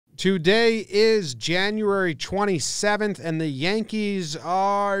Today is January 27th, and the Yankees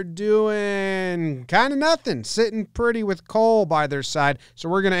are doing kind of nothing, sitting pretty with Cole by their side. So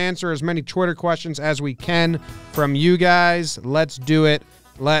we're going to answer as many Twitter questions as we can from you guys. Let's do it.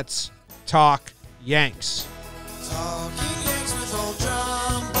 Let's talk Yanks. Talking Yanks with old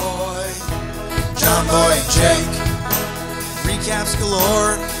John Boy and Jake. Recaps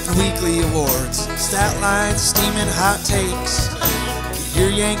galore and weekly awards. Stat lines, steaming hot takes. Your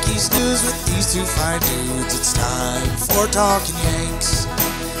Yankees news with these two fine dudes. It's time for Talkin' Yanks.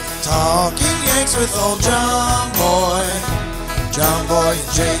 Talking Yanks with old John Boy and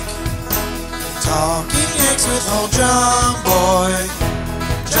Jake. Talking Yanks with old John Boy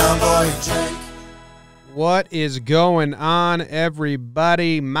and Jake. What is going on,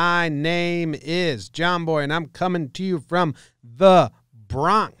 everybody? My name is John Boy, and I'm coming to you from the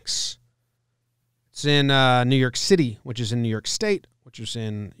Bronx. It's in New York City, which is in New York State, which is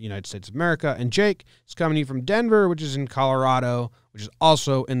in the United States of America. And Jake is coming to you from Denver, which is in Colorado, which is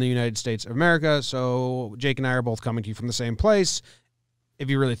also in the United States of America. So Jake and I are both coming to you from the same place, if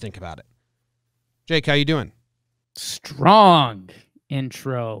you really think about it. Jake, how you doing? Strong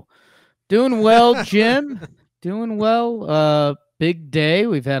intro. Doing well, Jim. Doing well. Big day.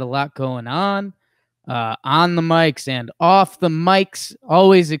 We've had a lot going on the mics and off the mics.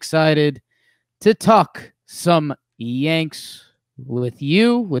 Always excited to talk some Yanks with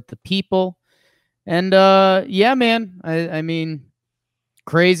you, with the people. And yeah, man, I mean,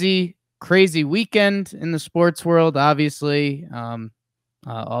 crazy weekend in the sports world, obviously.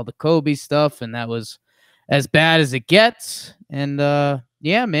 All the Kobe stuff, and that was as bad as it gets. And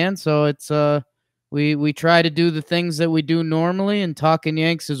yeah, man, so it's we try to do the things that we do normally, and talking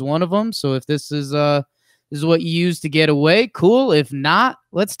Yanks is one of them. So if this is what you use to get away, cool. If not,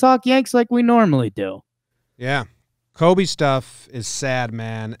 let's talk Yanks like we normally do. Yeah. Kobe stuff is sad,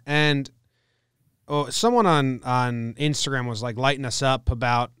 man. And someone on Instagram was like lighting us up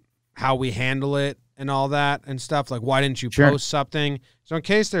about how we handle it and all that and stuff. Like, why didn't you post something? So in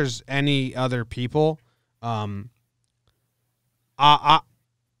case there's any other people, whatever.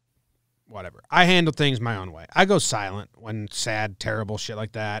 I handle things my own way. I go silent when sad, terrible shit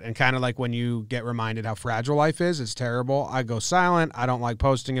like that. And kind of like when you get reminded how fragile life is, it's terrible. I go silent. I don't like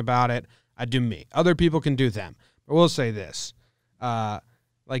posting about it. I do me. Other people can do them. But we'll say this.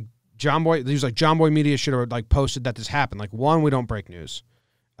 Like John Boy, he was like, John Boy Media should have like posted that this happened. Like, one, we don't break news.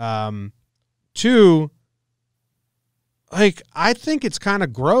 Two, like, I think it's kind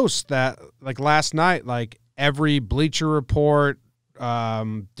of gross that like last night, like every Bleacher Report,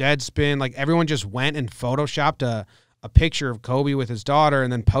 Deadspin, like everyone just went and photoshopped a picture of Kobe with his daughter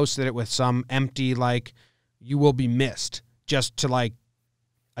and then posted it with some empty, like, you will be missed, just to like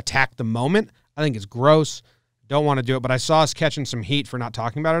attack the moment. I think it's gross. Don't want to do it, but I saw us catching some heat for not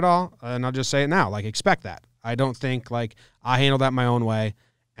talking about it all, and I'll just say it now. Like, expect that. I don't think, like, I handle that my own way,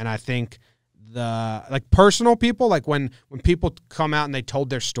 and I think the, like, personal people, like, when people come out and they told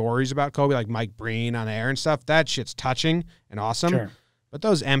their stories about Kobe, like Mike Breen on air and stuff, that shit's touching and awesome. Sure. But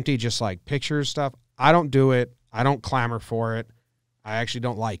those empty, just, like, pictures stuff, I don't do it. I don't clamor for it. I actually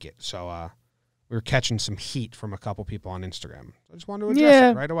don't like it. So, we were catching some heat from a couple people on Instagram. I just wanted to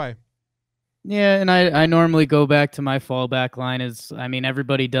address it right away. Yeah, and I normally go back to my fallback line is, I mean,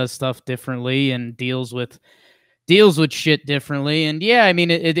 everybody does stuff differently and deals with shit differently. And yeah, I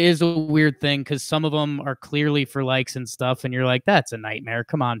mean, it is a weird thing because some of them are clearly for likes and stuff, and you're like, that's a nightmare.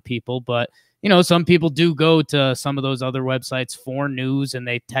 Come on, people. But, you know, some people do go to some of those other websites for news, and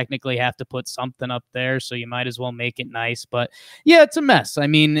they technically have to put something up there, so you might as well make it nice. But yeah, it's a mess. I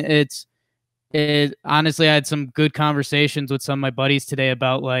mean, honestly, I had some good conversations with some of my buddies today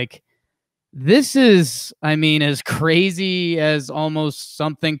about, like, this is, I mean, as crazy as almost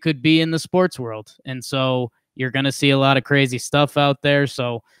something could be in the sports world. And so you're going to see a lot of crazy stuff out there.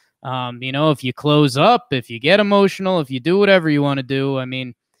 So, you know, if you close up, if you get emotional, if you do whatever you want to do, I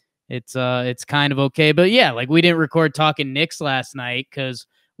mean, it's kind of okay. But yeah, like, we didn't record Talking Knicks last night because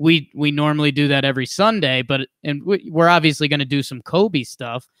we normally do that every Sunday, and we're obviously going to do some Kobe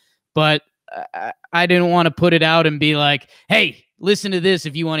stuff, but I didn't want to put it out and be like, hey, listen to this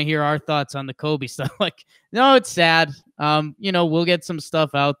if you want to hear our thoughts on the Kobe stuff. Like, no, it's sad. You know, we'll get some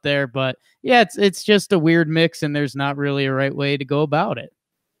stuff out there, but yeah, it's just a weird mix, and there's not really a right way to go about it.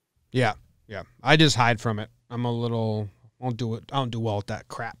 Yeah. I just hide from it. I don't do well with that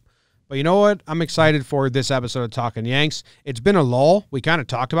crap. But you know what? I'm excited for this episode of Talking Yanks. It's been a lull. We kind of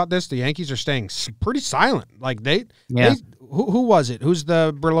talked about this. The Yankees are staying pretty silent. Like, who was it? Who's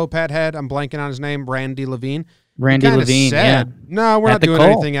the Brillo pad head? I'm blanking on his name. Randy Levine. Said, no, we're not doing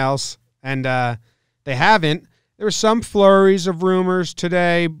anything else. And they haven't. There were some flurries of rumors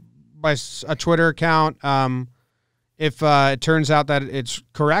today, a Twitter account. If it turns out that it's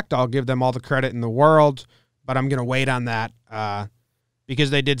correct, I'll give them all the credit in the world. But I'm going to wait on that because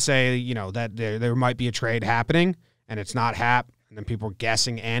they did say, that there might be a trade happening, and it's not Happ. And then people are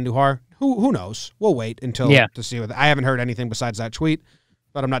guessing Andújar. Who knows? We'll wait until to see. I haven't heard anything besides that tweet,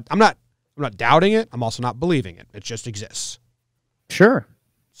 but I'm not doubting it. I'm also not believing it. It just exists. Sure.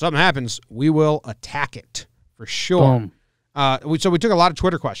 Something happens, we will attack it for sure. Boom. So we took a lot of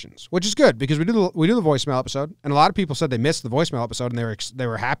Twitter questions, which is good because we do the voicemail episode, and a lot of people said they missed the voicemail episode and they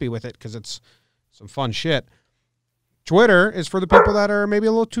were happy with it because it's some fun shit. Twitter is for the people that are maybe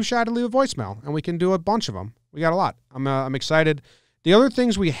a little too shy to leave a voicemail, and we can do a bunch of them. We got a lot. I'm excited. The other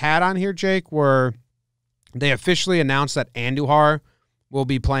things we had on here, Jake, were they officially announced that Andújar will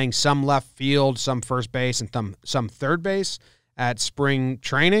be playing some left field, some first base, and some third base at spring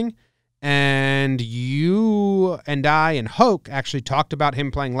training. And you and I and Hoke actually talked about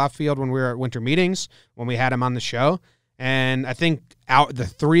him playing left field when we were at winter meetings, when we had him on the show. And I think the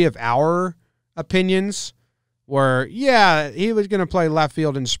three of our opinions were, he was going to play left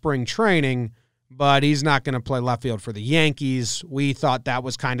field in spring training, but he's not going to play left field for the Yankees. We thought that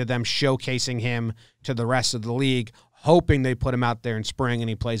was kind of them showcasing him to the rest of the league, hoping they put him out there in spring and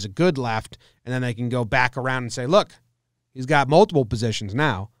he plays a good left, and then they can go back around and say, look, he's got multiple positions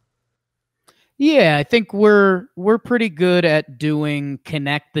now. Yeah, I think we're pretty good at doing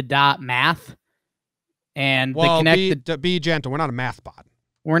connect the dot math. And be gentle. We're not a math pod.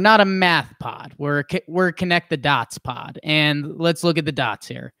 We're not a math pod. We're a connect the dots pod. And let's look at the dots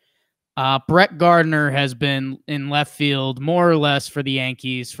here. Brett Gardner has been in left field more or less for the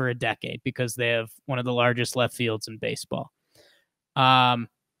Yankees for a decade because they have one of the largest left fields in baseball. Miguel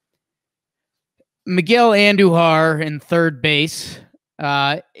Andújar in third base.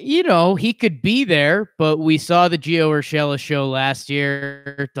 He could be there, but we saw the Gio Urshela show last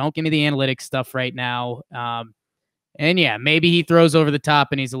year. Don't give me the analytics stuff right now. And maybe he throws over the top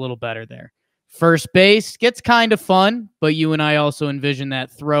and he's a little better there. First base gets kind of fun, but you and I also envision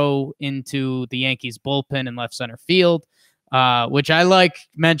that throw into the Yankees bullpen in left center field, which I like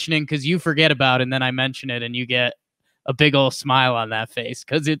mentioning because you forget about it, and then I mention it and you get a big old smile on that face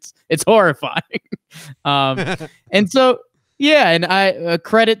because it's horrifying. And so, and I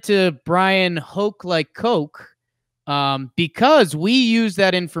credit to Brian Hoke like Coke because we used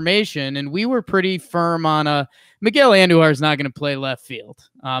that information and we were pretty firm on Miguel Andújar is not going to play left field.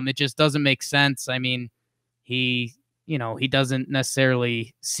 It just doesn't make sense. I mean, he doesn't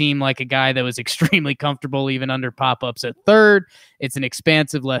necessarily seem like a guy that was extremely comfortable even under pop-ups at third. It's an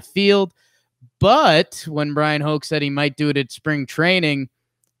expansive left field. But when Brian Hoke said he might do it at spring training,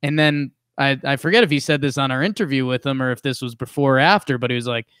 and then I forget if he said this on our interview with him or if this was before or after, but he was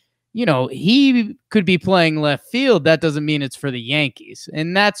like, he could be playing left field. That doesn't mean it's for the Yankees.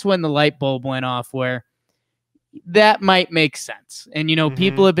 And that's when the light bulb went off where that might make sense. And,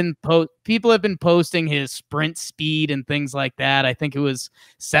 people have been posting his sprint speed and things like that. I think it was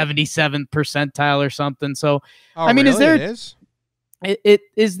 77th percentile or something. So, really?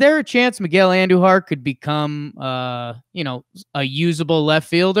 Is there a chance Miguel Andújar could become, a usable left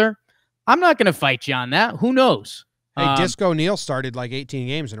fielder? I'm not going to fight you on that. Who knows? Hey, Disco Neal started like 18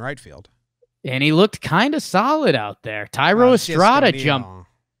 games in right field. And he looked kind of solid out there. Tyro Estrada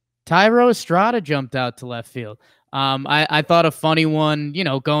jumped out to left field. I thought a funny one,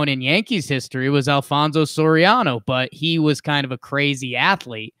 going in Yankees history was Alfonso Soriano, but he was kind of a crazy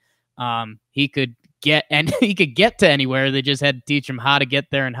athlete. He could get to anywhere. They just had to teach him how to get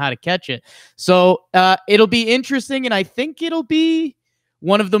there and how to catch it. So it'll be interesting, and I think it'll be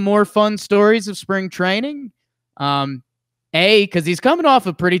one of the more fun stories of spring training. Because he's coming off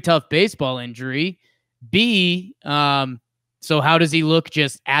a pretty tough baseball injury. B, so how does he look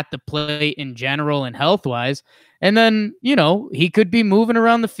just at the plate in general and health-wise? And then, he could be moving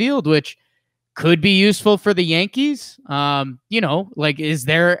around the field, which could be useful for the Yankees. Is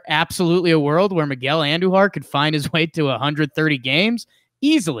there absolutely a world where Miguel Andújar could find his way to 130 games?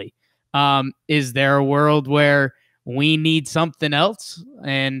 Easily. Is there a world where we need something else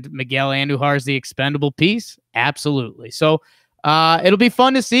and Miguel Andújar is the expendable piece? Absolutely. So it'll be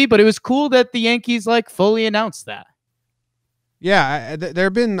fun to see, but it was cool that the Yankees fully announced that. Yeah,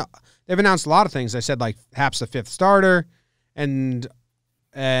 they've announced a lot of things. They said Happ's the fifth starter, and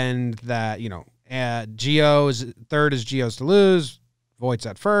that Gio's third is Gio's to lose, Voigt's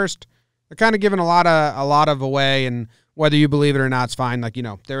at first. They're kind of giving a lot of away, and whether you believe it or not, it's fine.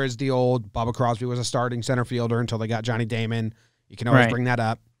 There is the old Bubba Crosby was a starting center fielder until they got Johnny Damon. You can always bring that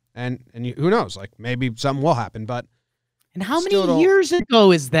up, and who knows? Maybe something will happen, but. And how many years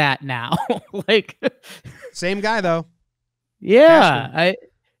ago is that now? Same guy though. Yeah,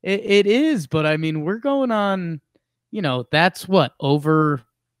 It is, but I mean, we're going on, that's what, over,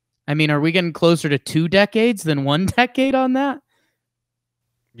 I mean, are we getting closer to 2 decades than 1 decade on that?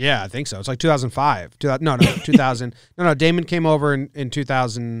 Yeah, I think so. It's like 2005. 2000. No, Damon came over in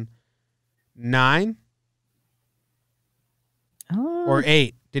 2009 or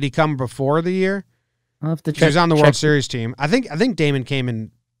 8. Did he come before the year? I'll have to check. He was on the World Series team. I think Damon came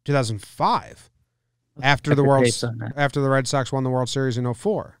in 2005 after the Red Sox won the World Series in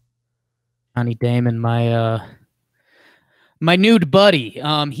 2004. Johnny Damon, my nude buddy.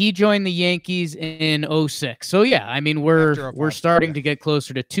 He joined the Yankees in 2006. So yeah, I mean we're starting to get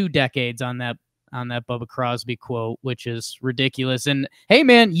closer to 2 decades on that Bubba Crosby quote, which is ridiculous. And hey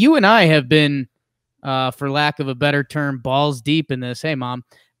man, you and I have been for lack of a better term, balls deep in this. Hey mom,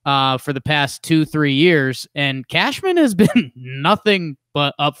 for the past 2-3 years, and Cashman has been nothing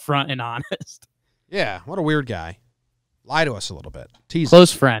but upfront and honest. Yeah, what a weird guy. Lie to us a little bit. Tease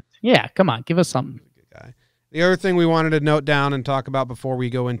Close friend. Yeah, come on, give us something. Good guy. The other thing we wanted to note down and talk about before we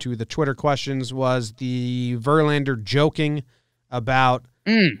go into the Twitter questions was the Verlander joking about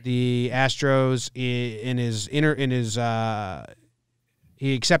the Astros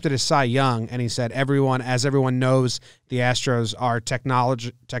he accepted his Cy Young, and he said, as everyone knows, the Astros are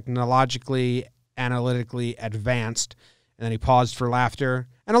technologically, analytically advanced. And then he paused for laughter,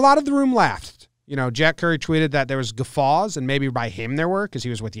 and a lot of the room laughed. Jack Curry tweeted that there was guffaws, and maybe by him there were, because he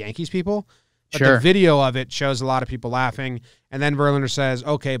was with Yankees people. But Sure. The video of it shows a lot of people laughing. And then Verlander says,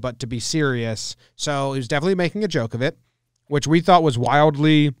 okay, but to be serious. So he was definitely making a joke of it, which we thought was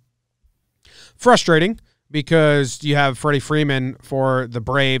wildly frustrating, because you have Freddie Freeman for the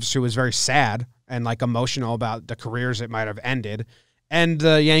Braves, who was very sad and emotional about the careers that might have ended. And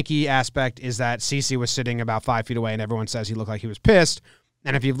the Yankee aspect is that CeCe was sitting about 5 feet away, and everyone says he looked like he was pissed.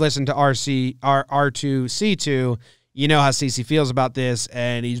 And if you've listened to R2C2, you know how CeCe feels about this,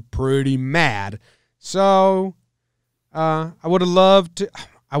 and he's pretty mad. So I would have loved to.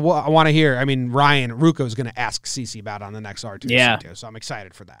 I want to hear. I mean, Ryan Rucco is going to ask CeCe about it on the next R2C2, so I'm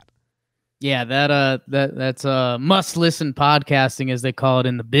excited for that. Yeah, that's must-listen podcasting, as they call it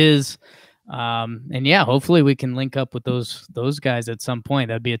in the biz. And yeah, hopefully we can link up with those guys at some point.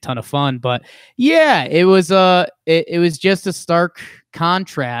 That'd be a ton of fun. But yeah, it was just a stark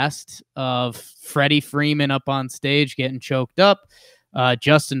contrast of Freddie Freeman up on stage getting choked up,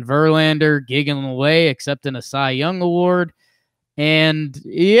 Justin Verlander giggling away, accepting a Cy Young award. And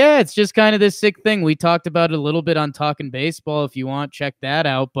yeah, it's just kind of this sick thing. We talked about it a little bit on Talkin' Baseball. If you want, check that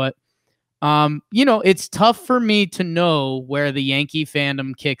out. But it's tough for me to know where the Yankee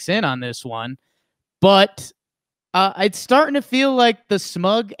fandom kicks in on this one, but it's starting to feel like the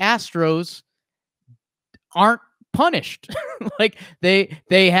smug Astros aren't punished. They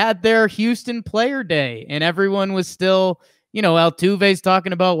had their Houston Player Day, and everyone was still, Altuve's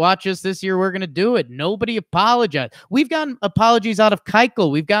talking about, watch us this year, we're going to do it. Nobody apologized. We've gotten apologies out of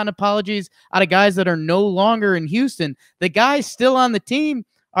Keuchel. We've gotten apologies out of guys that are no longer in Houston. The guys still on the team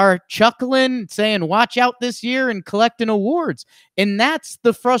are chuckling, saying, watch out this year, and collecting awards. And that's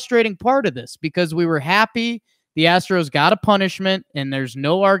the frustrating part of this, because we were happy the Astros got a punishment, and there's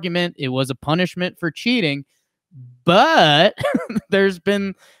no argument it was a punishment for cheating. But there's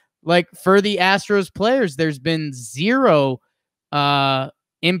been, for the Astros players, there's been zero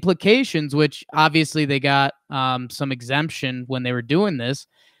implications, which obviously they got some exemption when they were doing this.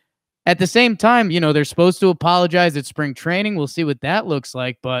 At the same time, they're supposed to apologize at spring training. We'll see what that looks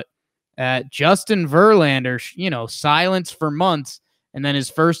like. But Justin Verlander, silence for months, and then his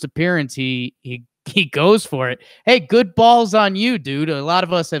first appearance, he goes for it. Hey, good balls on you, dude. A lot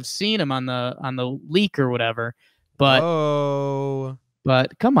of us have seen him on the leak or whatever. But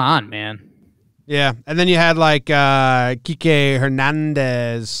but come on, man. Yeah, and then you had Kike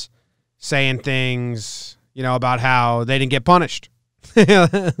Hernandez saying things, about how they didn't get punished. They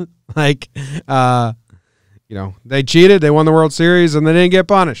cheated, they won the World Series, and they didn't get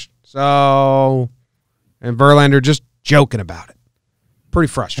punished. So, and Verlander just joking about it. Pretty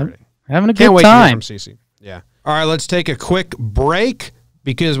frustrating. Having a Can't good wait time. to hear from CeCe. Yeah. All right, let's take a quick break,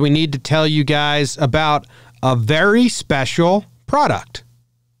 because we need to tell you guys about a very special product.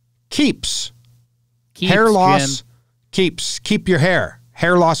 Keeps hair loss. Jim. Keep your hair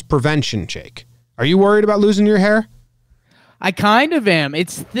loss prevention. Jake, are you worried about losing your hair? I kind of am.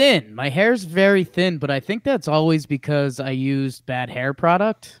 It's thin. My hair's very thin, but I think that's always because I used bad hair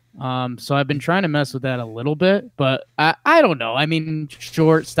product. So I've been trying to mess with that a little bit, but I don't know. I mean,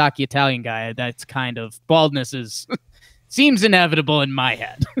 short, stocky Italian guy, that's kind of baldness is seems inevitable in my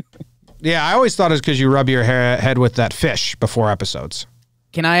head. Yeah, I always thought it's because you rub your head with that fish before episodes.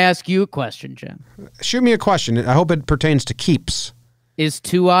 Can I ask you a question, Jim? Shoot me a question. I hope it pertains to Keeps. Is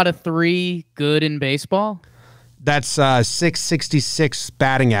 2 out of 3 good in baseball? That's 666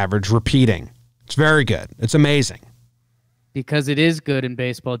 batting average repeating. It's very good. It's amazing. Because it is good in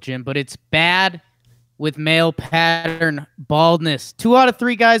baseball, Jim, but it's bad with male pattern baldness. 2 out of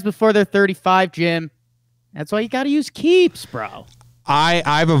 3 guys before they're 35, Jim. That's why you got to use keeps, bro.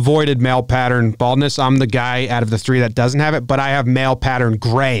 I've avoided male pattern baldness. I'm the guy out of the 3 that doesn't have it, but I have male pattern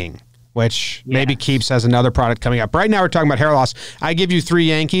graying, which maybe Keeps has another product coming up. Right now we're talking about hair loss. I give you 3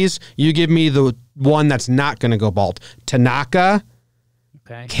 Yankees. You give me the one that's not going to go bald. Tanaka,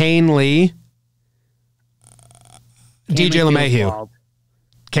 Kane Lee, DJ LeMahieu.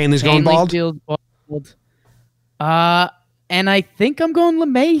 Caneley's going bald? And I think I'm going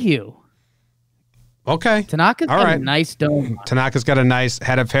LeMahieu. Okay. Tanaka's got a nice dome. Tanaka's got a nice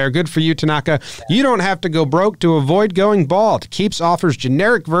head of hair. Good for you, Tanaka. You don't have to go broke to avoid going bald. Keeps offers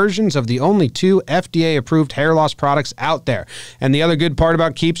generic versions of the only 2 FDA-approved hair loss products out there. And the other good part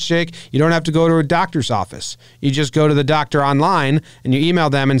about Keeps, Jake, you don't have to go to a doctor's office. You just go to the doctor online, and you email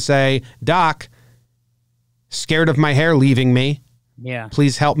them and say, Doc, scared of my hair leaving me. Yeah.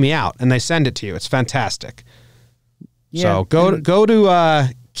 Please help me out. And they send it to you. It's fantastic. Yeah. So go to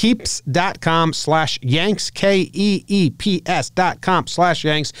keeps.com/Yanks,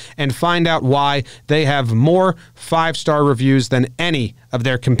 KEEPS.com/Yanks, and find out why they have more 5-star reviews than any of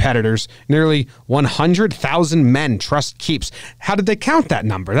their competitors. Nearly 100,000 men trust Keeps. How did they count that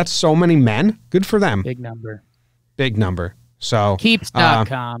number? That's so many men. Good for them. Big number. Big number. So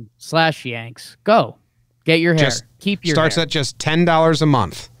Keeps.com/Yanks. Go. Get your hair. Keep your starts hair. at just $10 a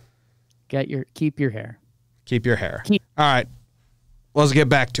month. Keep your hair. Keep your hair. All right. Let's get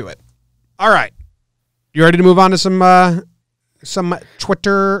back to it. All right. You ready to move on to some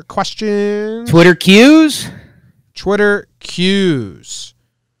Twitter questions? Twitter Qs? Twitter Qs.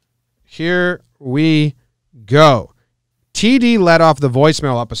 Here we go. TD led off the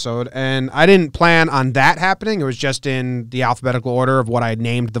voicemail episode, and I didn't plan on that happening. It was just in the alphabetical order of what I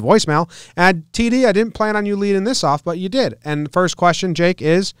named the voicemail. And TD, I didn't plan on you leading this off, but you did. And the first question, Jake,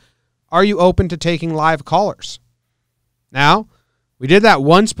 is, are you open to taking live callers? Now, we did that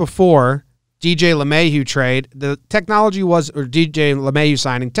once before DJ LeMahieu trade. The technology was, or DJ LeMahieu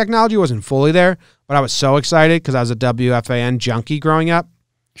signing, technology wasn't fully there, but I was so excited because I was a WFAN junkie growing up.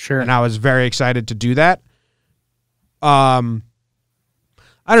 Sure. And I was very excited to do that. I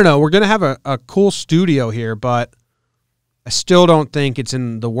don't know. We're going to have a cool studio here, but I still don't think it's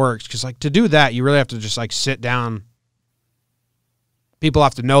in the works because, like, to do that, you really have to just, like, sit down. People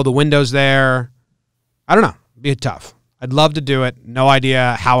have to know the window's there. I don't know. It'd be tough. I'd love to do it. No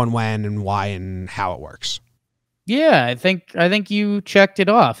idea how and when and why and how it works. Yeah, I think you checked it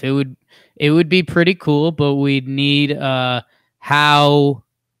off. It would be pretty cool, but we'd need how,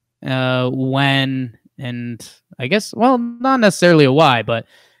 when, and I guess, well, not necessarily a why, but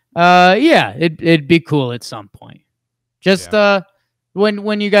yeah, it'd be cool at some point. Just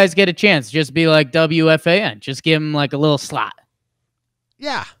when you guys get a chance, just be like WFAN. Just give them like a little slot.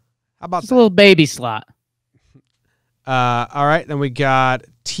 Yeah, how about just a little baby slot? All right, then we got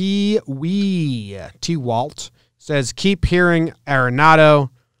T-Walt says, keep hearing Arenado.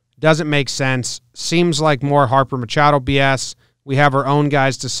 Doesn't make sense. Seems like more Harper Machado BS. We have our own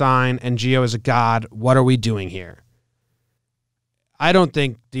guys to sign, and Gio is a god. What are we doing here? I don't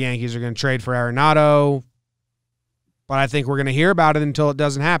think the Yankees are going to trade for Arenado, but I think we're going to hear about it until it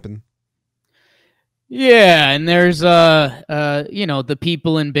doesn't happen. Yeah, and there's the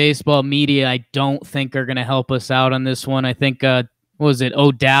people in baseball media I don't think are going to help us out on this one. I think what was it,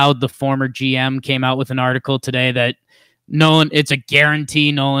 O'Dowd, the former GM, came out with an article today that it's a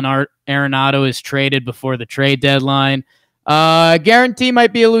guarantee Nolan Arenado is traded before the trade deadline. Guarantee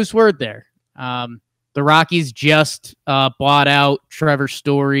might be a loose word there. The Rockies just bought out Trevor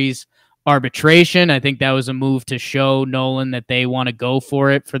Story's arbitration. I think that was a move to show Nolan that they want to go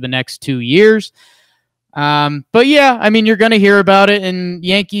for it for the next 2 years. But yeah, I mean, you're going to hear about it, and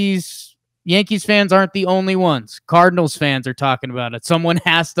Yankees fans aren't the only ones. Cardinals fans are talking about it. Someone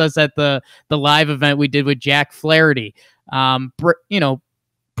asked us at the live event we did with Jack Flaherty.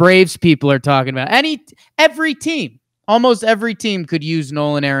 Braves people are talking about every team. Almost every team could use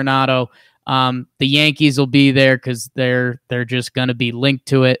Nolan Arenado. The Yankees will be there because they're just going to be linked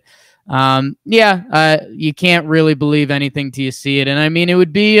to it. You can't really believe anything till you see it, and I mean, it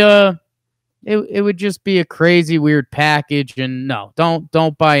would be it would just be a crazy weird package, and no,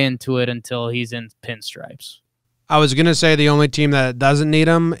 don't buy into it until he's in pinstripes. I was going to say the only team that doesn't need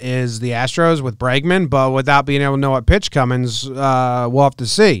him is the Astros with Bregman, but without being able to know what pitch coming, we'll have to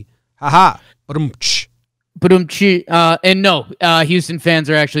see. Ha-ha. But and no, Houston fans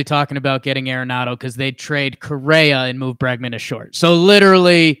are actually talking about getting Arenado because they trade Correa and move Bregman to short. So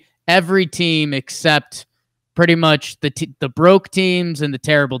literally every team except pretty much the broke teams and the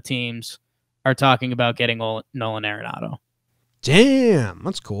terrible teams are talking about getting Nolan Arenado. Damn,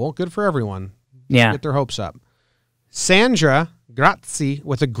 that's cool. Good for everyone. Yeah. Get their hopes up. Sandra Grazi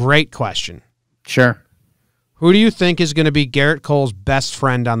with a great question. Sure. Who do you think is going to be Garrett Cole's best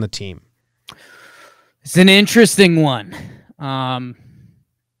friend on the team? It's an interesting one.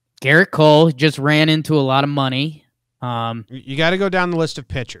 Garrett Cole just ran into a lot of money. You got to go down the list of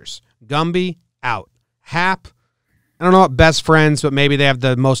pitchers. Gumby, out. Happ, I don't know what best friends, but maybe they have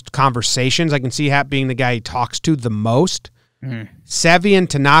the most conversations. I can see Happ being the guy he talks to the most. Mm-hmm. Sevy and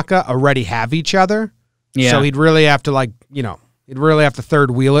Tanaka already have each other. Yeah. So he'd really have to, he'd really have to third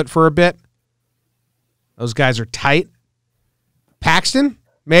wheel it for a bit. Those guys are tight. Paxton?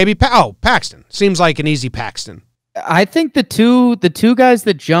 Maybe. Paxton. Seems like an easy Paxton. I think the two guys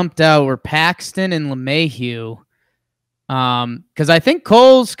that jumped out were Paxton and LeMahieu. Because I think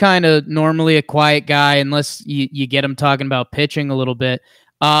Cole's kind of normally a quiet guy unless you get him talking about pitching a little bit.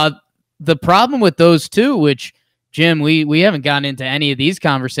 The problem with those two, which, Jim, we haven't gotten into any of these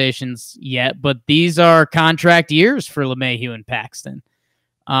conversations yet, but these are contract years for LeMahieu and Paxton.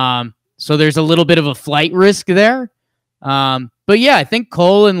 So there's a little bit of a flight risk there. But yeah, I think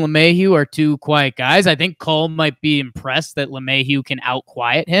Cole and LeMahieu are two quiet guys. I think Cole might be impressed that LeMahieu can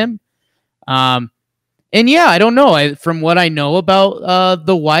out-quiet him. And yeah, I don't know. From what I know about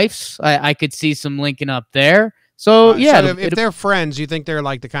the wives, I could see some linking up there. So yeah. So if they're friends, you think they're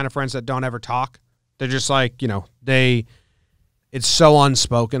like the kind of friends that don't ever talk? They're just like, it's so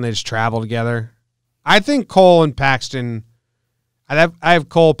unspoken. They just travel together. I think Cole and Paxton, I have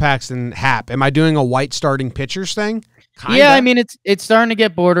Cole, Paxton, Happ. Am I doing a white starting pitchers thing? Kinda. Yeah, I mean, it's starting to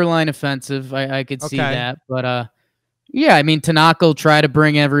get borderline offensive. I could see that. But yeah, I mean, Tanaka will try to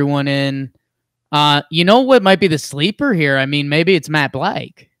bring everyone in. You know what might be the sleeper here? I mean, maybe it's Matt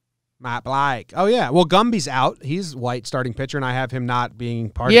Blake. Matt Blake. Oh, yeah. Well, Gumby's out. He's white starting pitcher, and I have him not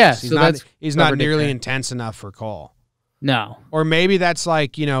being part of this. He's not nearly intense enough for Cole. No. Or maybe that's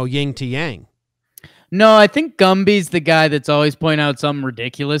like, yin to yang. No, I think Gumby's the guy that's always pointing out something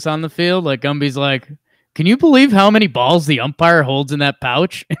ridiculous on the field. Like, Gumby's like, can you believe how many balls the umpire holds in that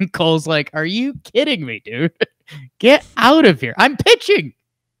pouch? And Cole's like, are you kidding me, dude? Get out of here. I'm pitching.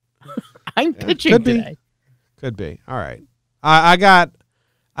 I'm pitching today. Could be. All right. I got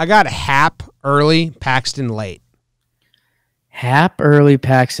Happ early, Paxton late. Happ early,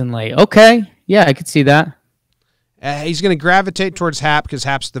 Paxton late. Okay. Yeah, I could see that. He's going to gravitate towards Happ because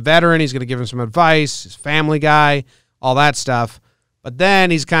Happ's the veteran. He's going to give him some advice, his family guy, all that stuff. But then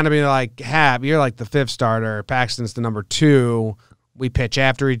he's kind of being like, Happ, you're like the fifth starter. Paxton's the number 2. We pitch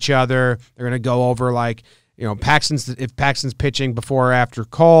after each other. They're going to go over if Paxton's pitching before or after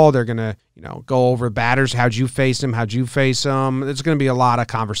Cole, they're going to, go over batters. How'd you face him? How'd you face him? There's going to be a lot of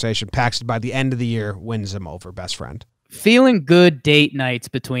conversation. Paxton, by the end of the year, wins him over best friend. Feeling good date nights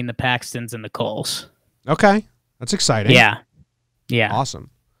between the Paxtons and the Coles. Okay. That's exciting. Yeah. Yeah.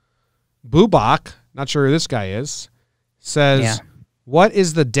 Awesome. Bubak, not sure who this guy is, says, what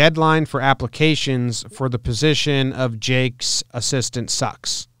is the deadline for applications for the position of Jake's assistant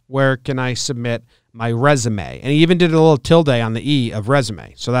sucks? Where can I submit my resume? And he even did a little tilde on the E of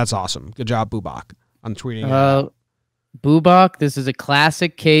resume. So that's awesome. Good job, Bubak, on tweeting. Bubak, this is a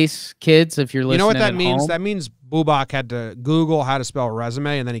classic case, kids, if you're listening. You know what that means? Home. That means Bubak had to Google how to spell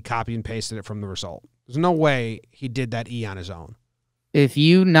resume, and then he copied and pasted it from the result. There's no way he did that E on his own. If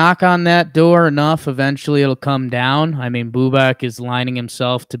you knock on that door enough, eventually it'll come down. I mean, Bubak is lining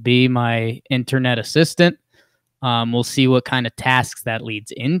himself to be my internet assistant. We'll see what kind of tasks that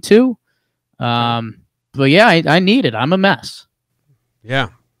leads into. But yeah, I need it. I'm a mess. Yeah.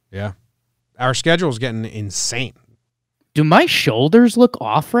 Yeah. Our schedule's getting insane. Do my shoulders look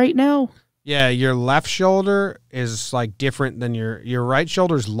off right now? Yeah, your left shoulder is like different than your right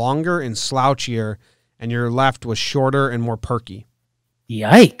shoulder's longer and slouchier, and your left was shorter and more perky.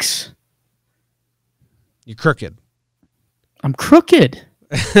 Yikes. You're crooked. I'm crooked.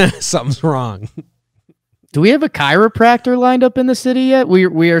 Something's wrong. Do we have a chiropractor lined up in the city yet?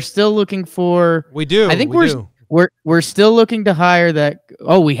 We are still looking for. We do. I think we're still looking to hire that.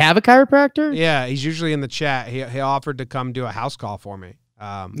 Oh, we have a chiropractor? Yeah, he's usually in the chat. He offered to come do a house call for me.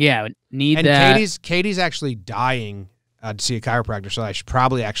 Yeah, need and that. Katie's actually dying to see a chiropractor, so I should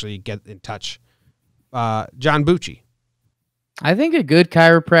probably actually get in touch. John Bucci. I think a good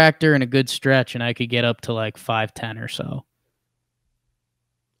chiropractor and a good stretch, and I could get up to like 5'10" or so.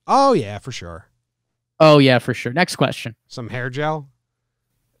 Oh yeah, for sure. Oh yeah, for sure. Next question. Some hair gel.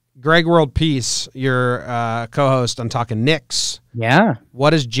 Greg World Peace, your co-host on Talkin' Knicks. Yeah.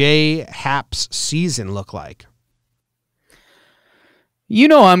 What does J Happ's season look like? You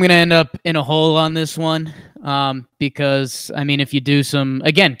know I'm going to end up in a hole on this one because, I mean, if you do some,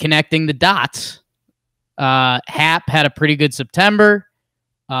 again, connecting the dots, Happ had a pretty good September.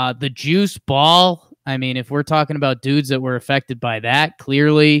 The juice ball, I mean, if we're talking about dudes that were affected by that,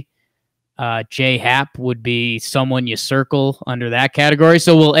 clearly J Happ would be someone you circle under that category.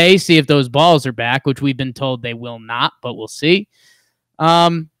 So we'll see if those balls are back, which we've been told they will not, but we'll see.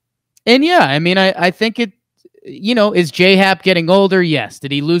 And yeah, I mean, I think it, is J Happ getting older? Yes.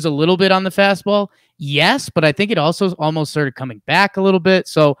 Did he lose a little bit on the fastball? Yes, but I think it also almost started coming back a little bit.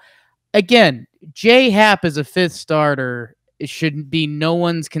 So again, J Happ as a fifth starter, it should be no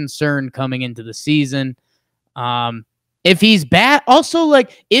one's concern coming into the season. If he's bad, also,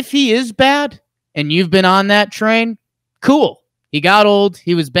 like, if he is bad and you've been on that train, cool. He got old.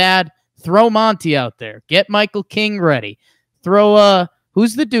 He was bad. Throw Monty out there. Get Michael King ready. Throw,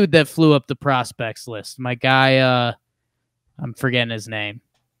 who's the dude that flew up the prospects list? My guy, I'm forgetting his name,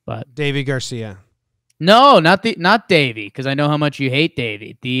 but Davy Garcia. No, not Davey, because I know how much you hate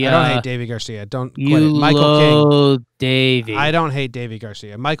Davey. I don't hate Davy Garcia. Don't quit you it. Michael King. love Davey. I don't hate Davy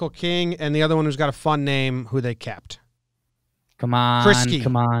Garcia. Michael King and the other one who's got a fun name, who they kept. Come on, Krisky.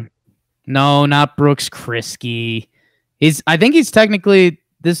 come on. No, not Brooks Krisky. I think he's technically,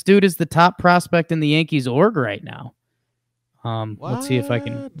 this dude is the top prospect in the Yankees org right now. Let's see if I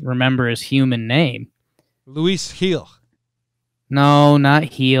can remember his human name. Luis Gil. No, not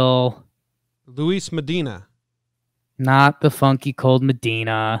Heel. Luis Medina. Not the funky cold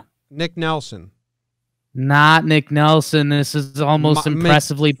Medina. Nick Nelson. Not Nick Nelson. This is almost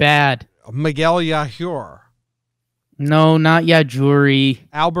impressively bad. Miguel Yajur. No, not Yajuri.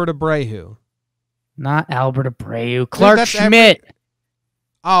 Albert Abreu. Not Albert Abreu. Clark Schmidt.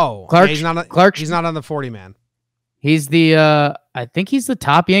 Clark, he's not on the 40 man. He's the I think he's the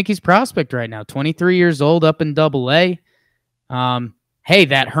top Yankees prospect right now. 23 years old, up in Double-A. Hey,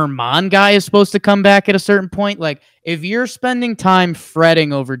 that Herman guy is supposed to come back at a certain point. Like, if you're spending time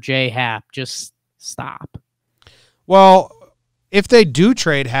fretting over J Happ, just stop. Well, if they do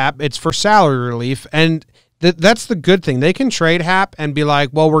trade Happ, it's for salary relief, and that's the good thing. They can trade Happ and be like,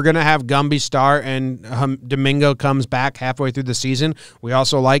 well, we're going to have Gumby start and Domingo comes back halfway through the season. We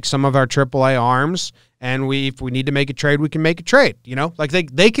also like some of our AAA arms, and if we need to make a trade, we can make a trade. Like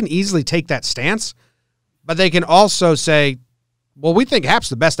they can easily take that stance, but they can also say, well, we think Happ's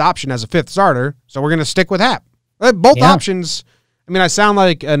the best option as a fifth starter, so we're going to stick with Happ. Both options. I mean, I sound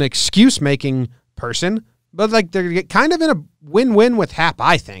like an excuse-making person, but like they're kind of in a win-win with Happ,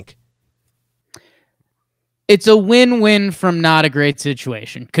 I think. It's a win-win from not a great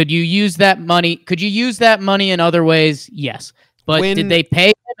situation. Could you use that money? In other ways? Yes. But did they pay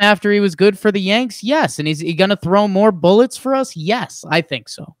him after he was good for the Yanks? Yes. And is he going to throw more bullets for us? Yes, I think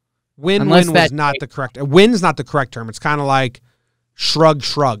so. Win-win was not the correct. Win's not the correct term. It's kind of like shrug.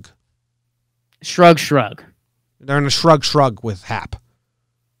 Shrug. They're in a shrug with Happ.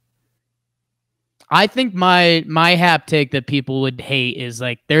 I think my Happ take that people would hate is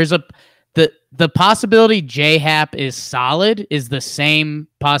like there's the possibility J Happ is solid is the same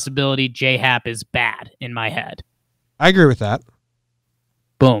possibility J Happ is bad in my head. I agree with that.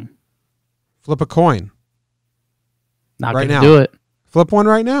 Boom. Flip a coin. Not right gonna do it. Flip one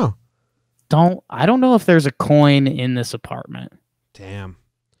right now. I don't know if there's a coin in this apartment. Damn.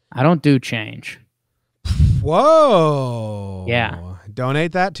 I don't do change. Whoa. Yeah.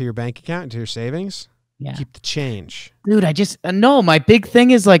 Donate that to your bank account, to your savings. Yeah. Keep the change. Dude, I just, no, my big thing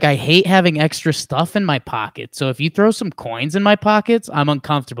is like, I hate having extra stuff in my pocket. So if you throw some coins in my pockets, I'm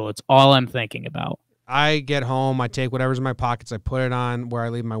uncomfortable. It's all I'm thinking about. I get home, I take whatever's in my pockets, I put it on where I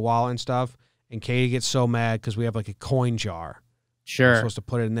leave my wallet and stuff, and Katie gets so mad because we have like a coin jar. Sure. I'm supposed to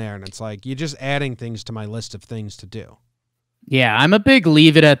put it in there, and it's like, you're just adding things to my list of things to do. Yeah, I'm a big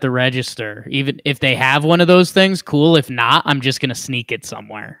leave it at the register. Even if they have one of those things, cool. If not, I'm just going to sneak it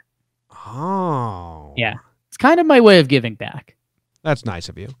somewhere. Oh. Yeah. It's kind of my way of giving back. That's nice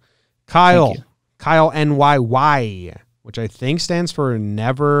of you. Kyle NYY, which I think stands for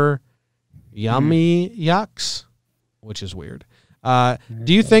Never Yummy Yucks, which is weird.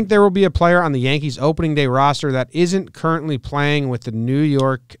 Do you think there will be a player on the Yankees opening day roster that isn't currently playing with the New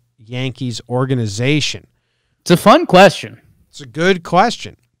York Yankees organization? It's a fun question. It's a good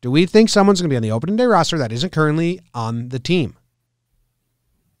question. Do we think someone's going to be on the opening day roster that isn't currently on the team?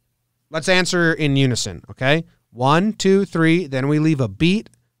 Let's answer in unison, okay? 1, 2, 3, then we leave a beat,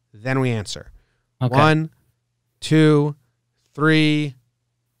 then we answer. Okay. 1, 2, 3.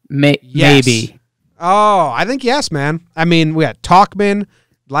 Maybe. Oh, I think yes, man. I mean, we got Talkman,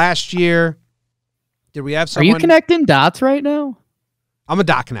 last year. Did we have Are someone? you connecting dots right now? I'm a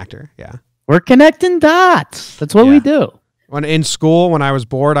dot connector. Yeah. We're connecting dots. That's what we do. When in school, when I was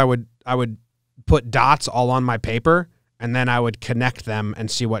bored, I would put dots all on my paper, and then I would connect them and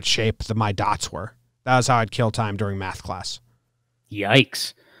see what shape my dots were. That was how I'd kill time during math class.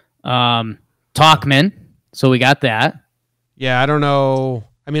 Yikes. Talkman. So we got that. Yeah, I don't know.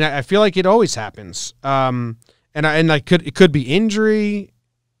 I mean, I feel like it always happens. It could be injury.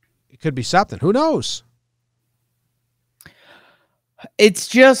 It could be something. Who knows? It's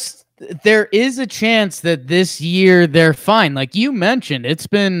just there is a chance that this year they're fine. Like you mentioned, it's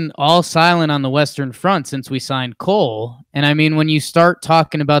been all silent on the Western Front since we signed Cole. And I mean, when you start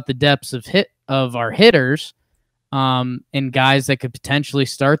talking about the depths of our hitters, and guys that could potentially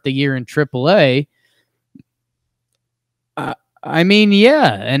start the year in AAA, I mean,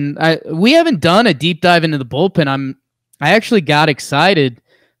 yeah. And we haven't done a deep dive into the bullpen. I actually got excited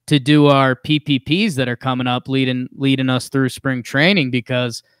to do our PPPs that are coming up, leading us through spring training,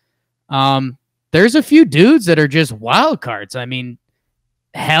 because there's a few dudes that are just wild cards. I mean,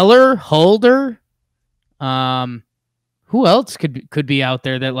 Heller, Holder, who else could be out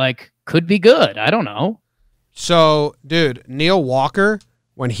there that could be good? I don't know. So, dude, Neil Walker,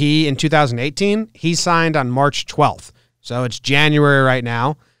 when in 2018, he signed on March 12th. So it's January right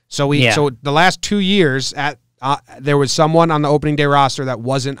now. So the last 2 years there was someone on the opening day roster that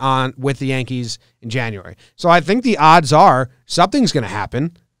wasn't on with the Yankees in January. So I think the odds are something's going to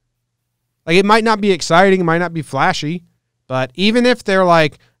happen. Like, it might not be exciting, it might not be flashy, but even if they're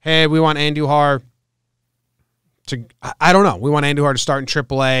like, hey, we want Andújar I don't know, we want Andújar to start in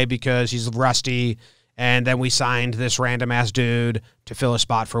AAA because he's rusty, and then we signed this random ass dude to fill a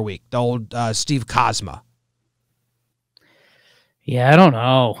spot for a week. The old Steve Kozma. Yeah, I don't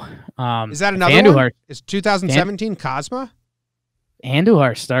know. Is that another one? Is 2017 Kozma?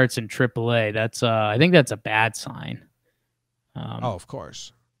 Andújar starts in AAA. That's I think that's a bad sign. Of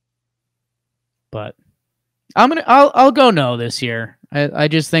course. But I'll go no this year. I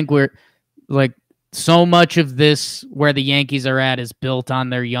just think we're like so much of this where the Yankees are at is built on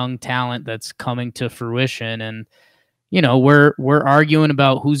their young talent that's coming to fruition, and we're arguing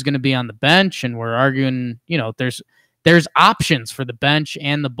about who's going to be on the bench, and we're arguing there's options for the bench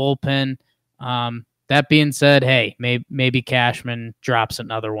and the bullpen. That being said, hey, maybe Cashman drops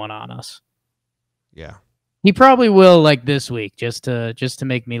another one on us. Yeah, he probably will, like this week, just to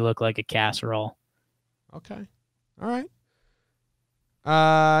make me look like a casserole. Okay, all right.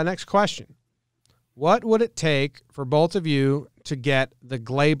 Next question: what would it take for both of you to get the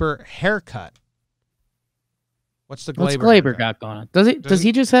Gleyber haircut? What's the Gleyber? What's Gleyber got going on? Does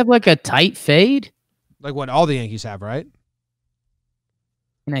he just have like a tight fade? Like what all the Yankees have, right?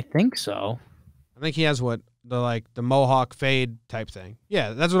 And I think so. I think he has the Mohawk fade type thing.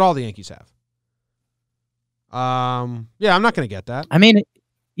 Yeah, that's what all the Yankees have. Yeah, I'm not going to get that. I mean,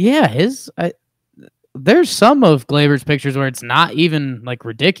 yeah, there's some of Gleyber's pictures where it's not even like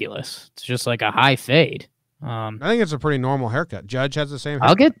ridiculous. It's just like a high fade. I think it's a pretty normal haircut. Judge has the same haircut.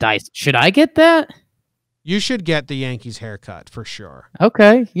 I'll get diced. Should I get that? You should get the Yankees haircut for sure.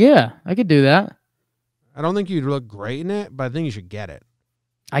 Okay, yeah, I could do that. I don't think you'd look great in it, but I think you should get it.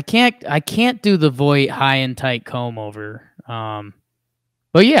 I can't do the Voight high and tight comb over.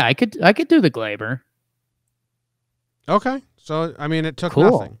 But yeah, I could do the Gleyber. Okay. So I mean, it took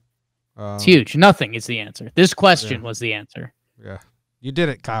cool. nothing. It's huge. Nothing is the answer. This question was the answer. Yeah. You did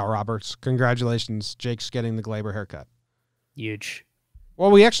it, Kyle Roberts. Congratulations. Jake's getting the Gleyber haircut. Huge.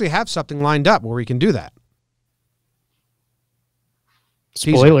 Well, we actually have something lined up where we can do that.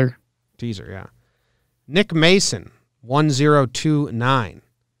 Spoiler. Teaser, yeah. Nick Mason, 1029.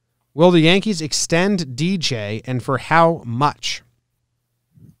 Will the Yankees extend DJ, and for how much?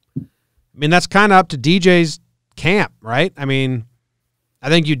 I mean, that's kind of up to DJ's camp, right? I mean, I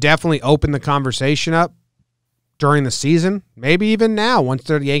think you definitely open the conversation up during the season. Maybe even now, once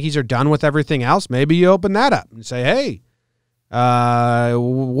the Yankees are done with everything else, maybe you open that up and say, hey,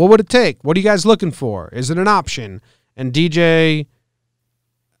 what would it take? What are you guys looking for? Is it an option? And DJ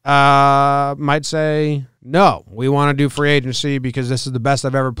might say, no, we want to do free agency because this is the best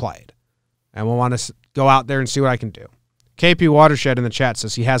I've ever played. And we'll want to go out there and see what I can do. KP Watershed in the chat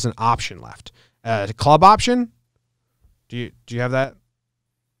says he has an option left. Club option? Do you have that?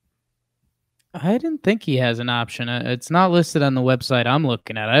 I didn't think he has an option. It's not listed on the website I'm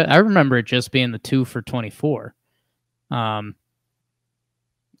looking at. I remember it just being the 2 for 24.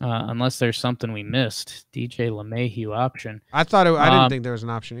 Unless there's something we missed. DJ LeMahieu option. I didn't think there was an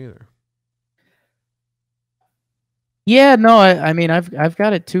option either. Yeah, no, I mean I've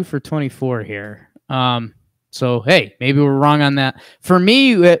got it 2 for 24 here. So hey, maybe we're wrong on that. For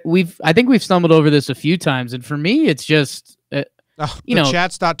me, I think we've stumbled over this a few times, and for me, it's just the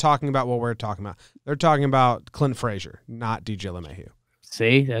chat's not talking about what we're talking about. They're talking about Clint Frazier, not DJ LeMahieu.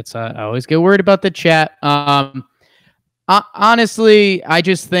 See, that's I always get worried about the chat. Honestly, I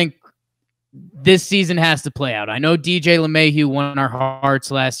just think this season has to play out. I know DJ LeMahieu won our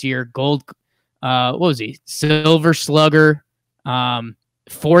hearts last year. Gold, what was he? Silver Slugger,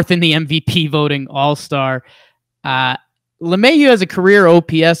 fourth in the MVP voting, All-Star. LeMahieu has a career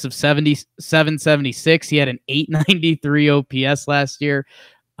OPS of 776. He had an 893 OPS last year.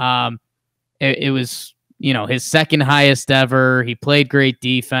 It was, his second highest ever. He played great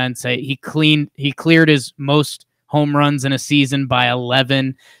defense. He cleared his most home runs in a season by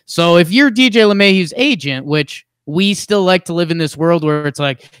 11. So if you're DJ LeMahieu's agent, which we still like to live in this world where it's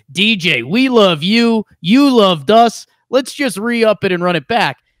like, DJ, we love you. You loved us. Let's just re-up it and run it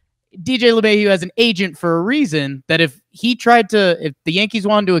back. DJ LeMahieu has an agent for a reason that if the Yankees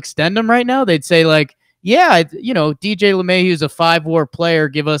wanted to extend him right now, they'd say like, yeah, DJ LeMahieu's a 5-WAR player.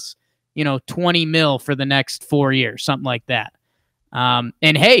 Give us, 20 mil for the next 4 years, something like that.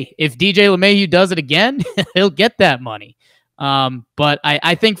 And hey, if DJ LeMahieu does it again, he'll get that money. But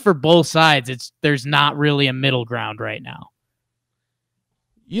I think for both sides, there's not really a middle ground right now.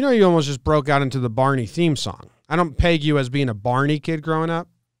 You almost just broke out into the Barney theme song. I don't peg you as being a Barney kid growing up,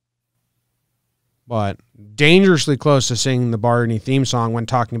 but dangerously close to singing the Barney theme song when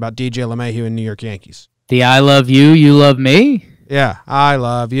talking about DJ LeMahieu and New York Yankees. The I love you, you love me? Yeah, I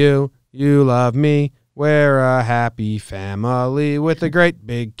love you, you love me. We're a happy family with a great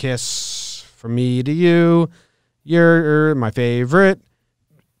big kiss from me to you. You're my favorite.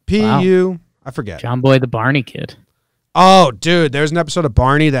 P.U. Wow. I forget. John Boy the Barney kid. Oh, dude, there's an episode of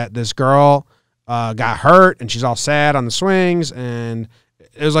Barney that this girl got hurt, and she's all sad on the swings, and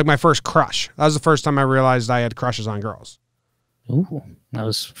it was like my first crush. That was the first time I realized I had crushes on girls. Ooh, that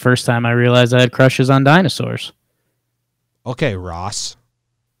was the first time I realized I had crushes on dinosaurs. Okay, Ross.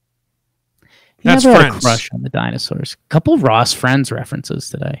 That's friends. Had a crush on the dinosaurs. A couple Ross Friends references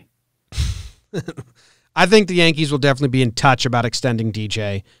today. I think the Yankees will definitely be in touch about extending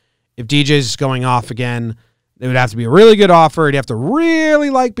DJ. If DJ's going off again, it would have to be a really good offer. He'd have to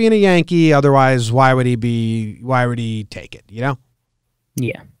really like being a Yankee. Otherwise, why would he take it, Yeah.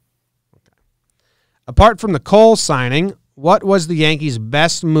 Okay. Apart from the Cole signing, what was the Yankees'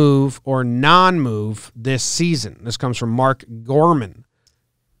 best move or non-move this season? This comes from Mark Gorman.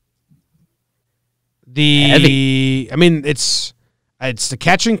 It's the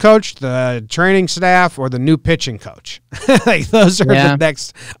catching coach, the training staff, or the new pitching coach. Like those are the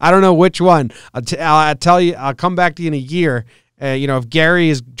next. I don't know which one. I'll tell you. I'll come back to you in a year. If Gary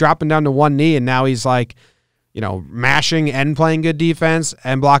is dropping down to one knee and now he's like, mashing and playing good defense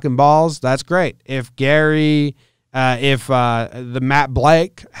and blocking balls, that's great. If Gary, the Matt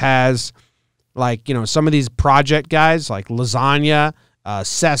Blake has some of these project guys like Lasagna,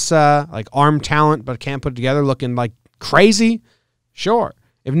 Sessa, like arm talent, but can't put it together, looking like crazy. Sure.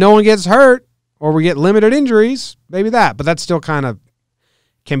 If no one gets hurt or we get limited injuries, maybe that. But that still kind of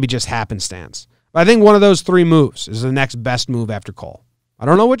can be just happenstance. But I think one of those three moves is the next best move after Cole. I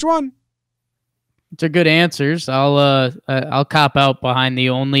don't know which one. They're good answers. I'll cop out behind the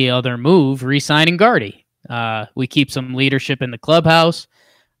only other move, re-signing Gardy. We keep some leadership in the clubhouse.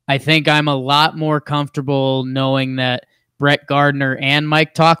 I think I'm a lot more comfortable knowing that Brett Gardner and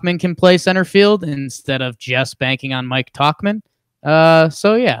Mike Tauchman can play center field instead of just banking on Mike Tauchman.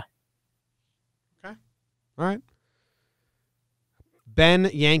 So yeah. Okay. All right. Ben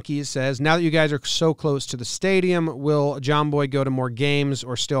Yankees says, now that you guys are so close to the stadium, will John Boy go to more games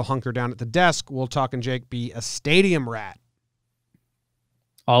or still hunker down at the desk? Will Talkin' Jake be a stadium rat?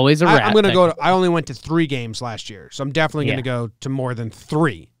 Always a rat. I'm going to go I only went to 3 games last year, so I'm definitely going to go to more than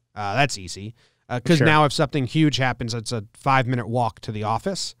 3. That's easy. Because now if something huge happens, it's a 5-minute walk to the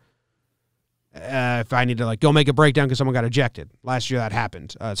office. If I need to go make a breakdown because someone got ejected. Last year that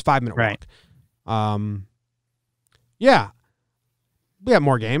happened. It's a 5-minute walk. Yeah. We have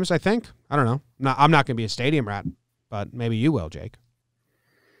more games, I think. I don't know. I'm not going to be a stadium rat, but maybe you will, Jake.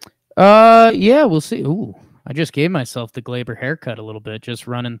 Yeah, we'll see. Ooh, I just gave myself the Glaber haircut a little bit, just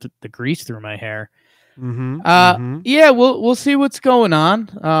running the grease through my hair. Yeah, we'll see what's going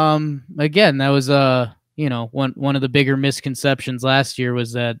on. Again, that was one of the bigger misconceptions last year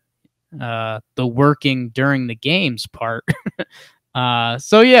was that the working during the games part.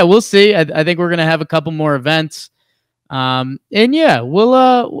 So yeah, we'll see. I think we're gonna have a couple more events. And yeah,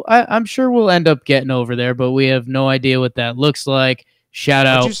 I'm sure we'll end up getting over there, but we have no idea what that looks like. Shout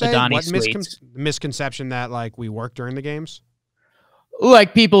out Adani Sweets. Misconception that we work during the games?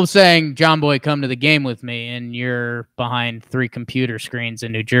 like people saying, John Boy, come to the game with me, and you're behind 3 computer screens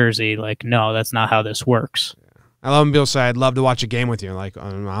in New Jersey. Like, no, that's not how this works. I love when people say, I'd love to watch a game with you. Like, I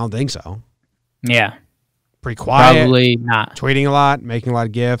don't think so. Yeah. Pretty quiet. Probably not. Tweeting a lot, making a lot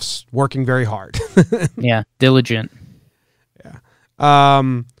of gifs, working very hard. Yeah, diligent. Yeah.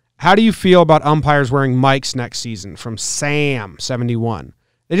 How do you feel about umpires wearing mics next season? From Sam71.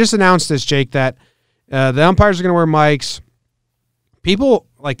 They just announced this, Jake, that the umpires are going to wear mics. People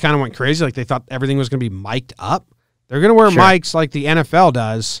like kind of went crazy. Like they thought everything was going to be mic'd up. They're going to wear mics like the NFL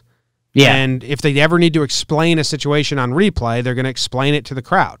does. Yeah. And if they ever need to explain a situation on replay, they're going to explain it to the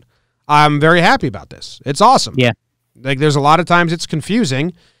crowd. I'm very happy about this. It's awesome. Yeah. Like there's a lot of times it's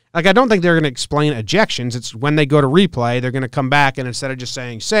confusing. Like I don't think they're going to explain ejections. It's when they go to replay, they're going to come back and instead of just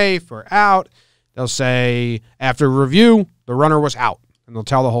saying safe or out, they'll say after review, the runner was out, and they'll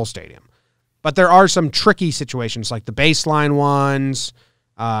tell the whole stadium. But there are some tricky situations like the baseline ones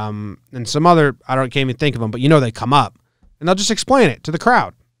and some other, can't even think of them, but they come up. And they'll just explain it to the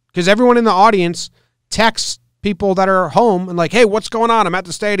crowd. Because everyone in the audience texts people that are home and like, hey, what's going on? I'm at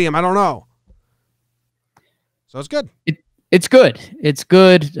the stadium. I don't know. So it's good. It's good. It's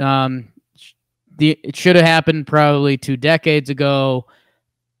good. It should have happened probably 2 decades ago.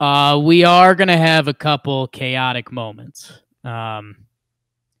 We are going to have a couple chaotic moments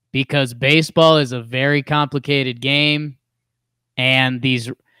because baseball is a very complicated game. And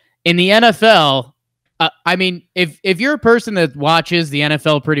in the NFL, I mean, if you're a person that watches the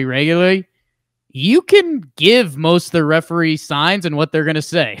NFL pretty regularly, you can give most of the referee signs and what they're going to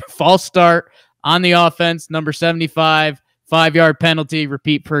say. False start on the offense, number 75, 5-yard penalty,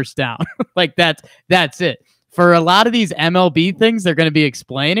 repeat first down. Like that's it. For a lot of these MLB things they're going to be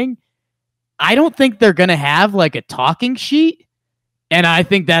explaining, I don't think they're going to have like a talking sheet. And I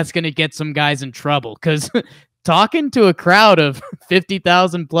think that's going to get some guys in trouble because talking to a crowd of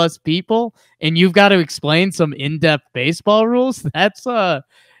 50,000 plus people and you've got to explain some in-depth baseball rules, that's a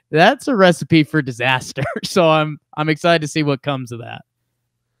recipe for disaster. So I'm excited to see what comes of that.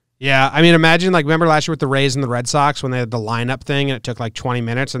 Yeah, I mean, imagine, like, remember last year with the Rays and the Red Sox when they had the lineup thing and it took like 20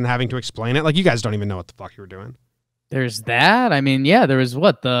 minutes and having to explain it? Like, you guys don't even know what the fuck you were doing. There's that. I mean, yeah, there was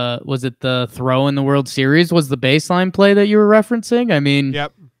was it the throw in the World Series was the baseline play that you were referencing? I mean,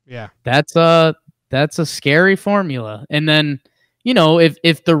 yep, yeah. That's a scary formula. And then,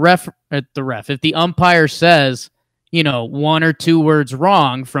 if the umpire says, 1 or 2 words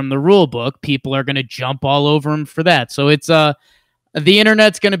wrong from the rule book, people are going to jump all over him for that. So it's the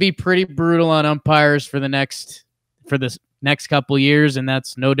internet's going to be pretty brutal on umpires for this next couple years, and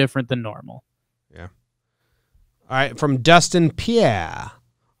that's no different than normal. Yeah. All right, from Dustin Pierre.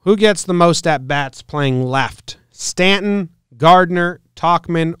 Who gets the most at-bats playing left? Stanton, Gardner,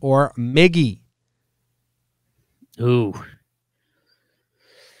 Talkman, or Miggy? Ooh.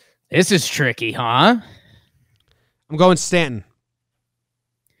 This is tricky, huh? I'm going Stanton.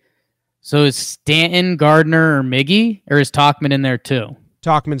 So is Stanton, Gardner, or Miggy? Or is Talkman in there too?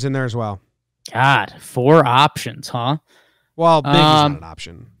 Talkman's in there as well. God, 4 options, huh? Well, Miggy's not an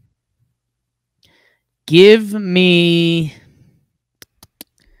option. Give me...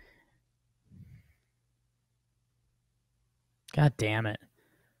 God damn it.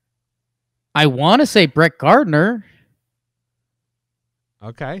 I want to say Brett Gardner.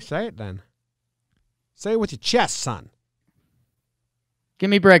 Okay, say it then. Say it with your chest, son. Give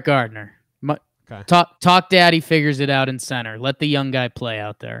me Brett Gardner. Okay. Talk Daddy figures it out in center. Let the young guy play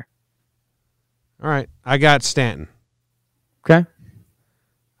out there. All right. I got Stanton. Okay.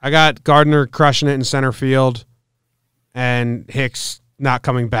 I got Gardner crushing it in center field and Hicks not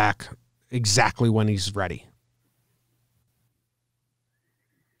coming back exactly when he's ready.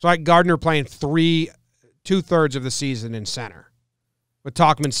 So I got Gardner playing 2/3 of the season in center with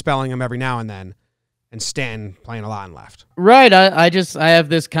Talkman spelling him every now and then. And Stanton playing a lot in left. Right. I have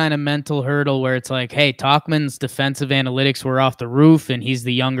this kind of mental hurdle where it's like, hey, Talkman's defensive analytics were off the roof and he's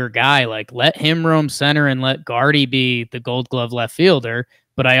the younger guy. Like, let him roam center and let Gardy be the Gold Glove left fielder.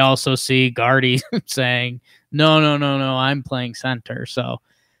 But I also see Gardy saying, no, I'm playing center. So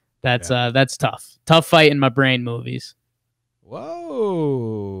that's tough. Tough fight in my brain movies.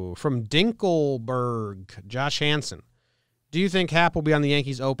 Whoa. From Dinkelberg, Josh Hansen. Do you think Happ will be on the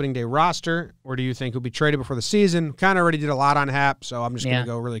Yankees opening day roster, or do you think he'll be traded before the season? Kind of already did a lot on Happ, so I'm just going to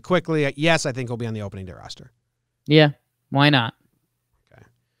go really quickly. Yes, I think he'll be on the opening day roster. Yeah, why not? Okay.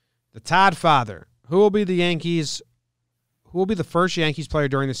 The Todd Father. Who will be the first Yankees player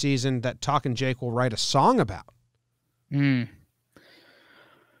during the season that Talkin' Jake will write a song about? I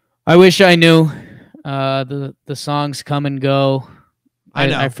wish I knew. The songs come and go. I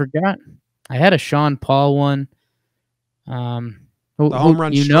know. I forgot. I had a Sean Paul one. What The home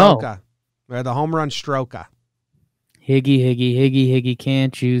run you know. stroker. Or the home run stroker. Higgy, Higgy, Higgy, Higgy,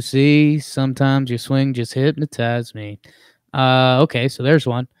 can't you see? Sometimes your swing just hypnotized me. Okay, so there's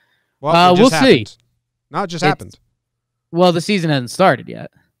one. Well, we'll see. No, it just happened. Well, the season hasn't started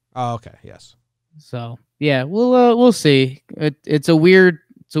yet. Oh, okay, yes. So yeah, we'll see. It's a weird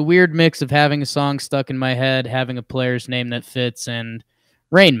mix of having a song stuck in my head, having a player's name that fits, and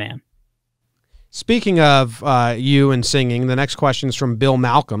Rain Man. Speaking of you and singing, the next question is from Bill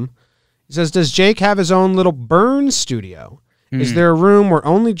Malcolm. He says, does Jake have his own little burn studio? Is there a room where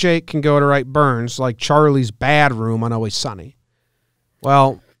only Jake can go to write burns, like Charlie's bad room on Always Sunny?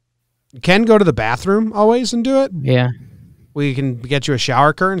 Well, you can go to the bathroom always and do it. Yeah. We can get you a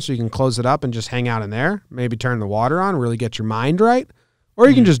shower curtain so you can close it up and just hang out in there. Maybe turn the water on, really get your mind right. Or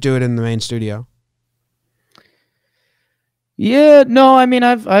you can just do it in the main studio. Yeah, no, I mean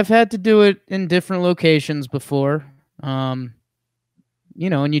I've had to do it in different locations before. And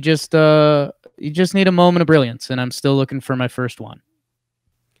you just need a moment of brilliance, and I'm still looking for my first one.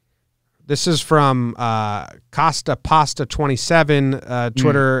 This is from Costa Pasta 27,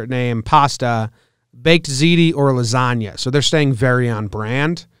 Twitter name Pasta, baked ziti or lasagna. So they're staying very on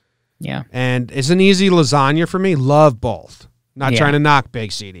brand. Yeah. And it's an easy lasagna for me. Love both. Not trying to knock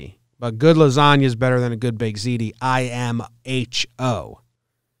baked ziti, but good lasagna is better than a good baked ziti. IMHO.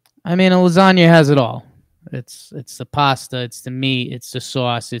 I mean, a lasagna has it all. It's the pasta, it's the meat, it's the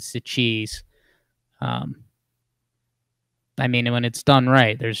sauce, it's the cheese. I mean, when it's done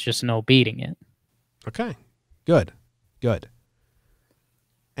right, there's just no beating it. Okay. Good.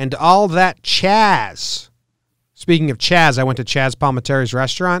 And all that Chaz. Speaking of Chaz, I went to Chaz Palminteri's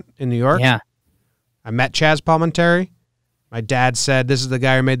restaurant in New York. Yeah. I met Chaz Palminteri. My dad said, this is the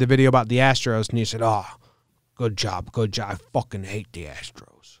guy who made the video about the Astros. And he said, oh, good job. I fucking hate the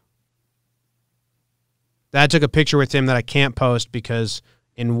Astros. Dad took a picture with him that I can't post because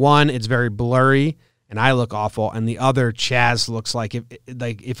in one, it's very blurry and I look awful. And the other, Chaz looks like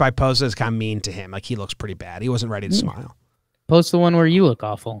if I post it, it's kind of mean to him. Like he looks pretty bad. He wasn't ready to smile. Post the one where you look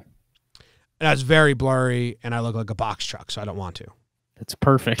awful. And it's very blurry and I look like a box truck, so I don't want to. That's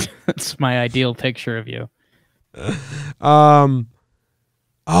perfect. That's my ideal picture of you. Oh,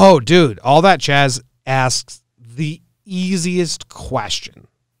 dude, all that Chaz asks the easiest question.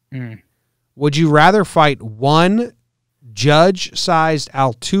 Would you rather fight one judge-sized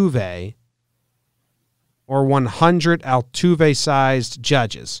Altuve or 100 Altuve-sized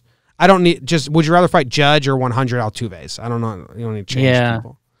judges? I don't need would you rather fight judge or 100 Altuves? I don't know. You don't need to change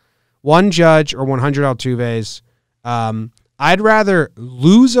people. One judge or 100 Altuves. I'd rather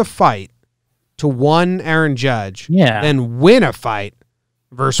lose a fight to one Aaron Judge than win a fight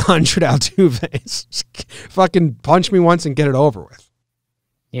versus 100 Altuves. Fucking punch me once and get it over with.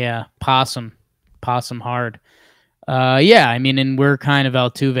 Yeah, possum hard. I mean, and we're kind of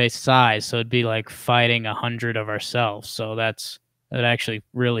Altuve size, so it'd be like fighting 100 of ourselves. So that'd actually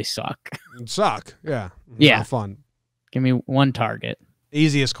really suck. It'd suck, yeah. Yeah. Not fun. Give me one target.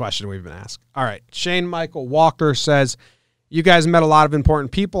 Easiest question we've been asked. All right, Shane Michael Walker says, you guys met a lot of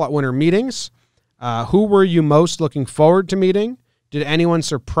important people at winter meetings. Who were you most looking forward to meeting? Did anyone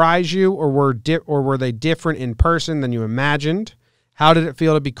surprise you, or were they different in person than you imagined? How did it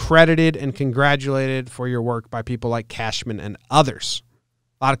feel to be credited and congratulated for your work by people like Cashman and others?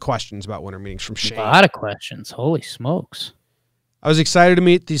 A lot of questions about winter meetings from Shane. A lot of questions. Holy smokes. I was excited to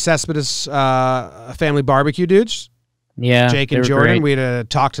meet the Cespedes family barbecue dudes. Yeah, Jake and Jordan. We had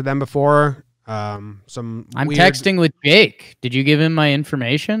talked to them before. I'm texting with Jake. Did you give him my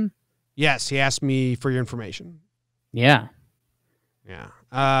information? Yes, he asked me for your information. Yeah. Yeah.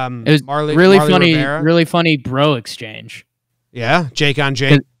 It was really funny, Rivera. Really funny bro exchange. Yeah, Jake on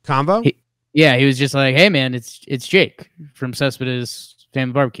Jake convo. He was just like, "Hey man, it's Jake from Cespedes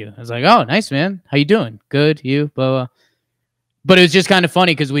Family Barbecue." I was like, "Oh, nice man. How you doing? Good. You?" Blah, blah. But it was just kind of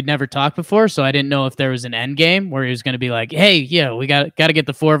funny because we'd never talked before, so I didn't know if there was an end game where he was going to be like, "Hey, yeah, we got to get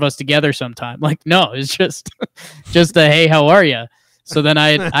the four of us together sometime." Like, no, it's just a "Hey, how are you?" So then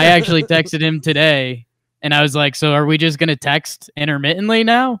I actually texted him today, and I was like, "So are we just going to text intermittently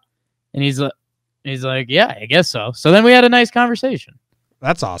now?" And he's like, "Yeah, I guess so." So then we had a nice conversation.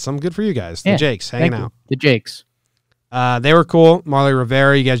 That's awesome. Good for you guys. The Jakes hanging out. The Jakes. They were cool. Marley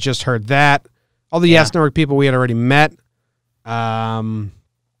Rivera, you guys just heard that. All the Yes Network people we had already met. I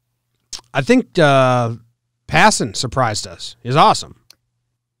think Passon surprised us. He's awesome.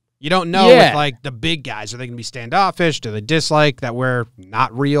 You don't know with like the big guys. Are they going to be standoffish? Do they dislike that we're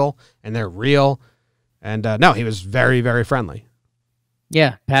not real and they're real? And no, he was very, very friendly.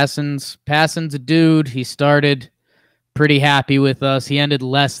 Yeah, Passon's a dude. He started pretty happy with us. He ended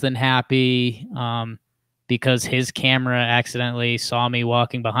less than happy because his camera accidentally saw me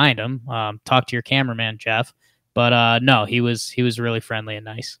walking behind him. Talk to your cameraman, Jeff. But no, he was really friendly and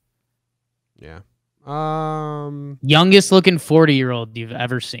nice. Yeah. Youngest looking 40-year-old you've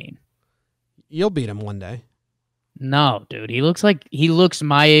ever seen. You'll beat him one day. No, dude. He looks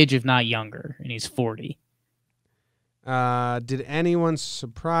my age, if not younger, and he's 40. Did anyone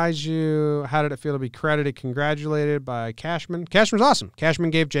surprise you? How did it feel to be congratulated by Cashman? Cashman's awesome. Cashman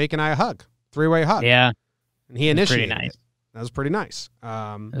gave Jake and I a hug. 3-way hug. Yeah. And he initiated pretty nice. it. That was pretty nice.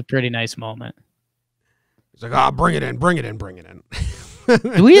 A pretty nice moment. He's like, bring it in, bring it in, bring it in.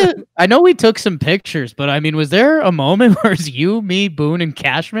 I know we took some pictures, but I mean, was there a moment where it's you, me, Boone, and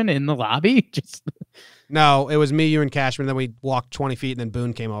Cashman in the lobby? No, it was me, you, and Cashman. Then we walked 20 feet, and then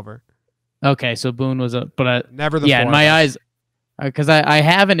Boone came over. Okay, so Boone was never the in my eyes, because I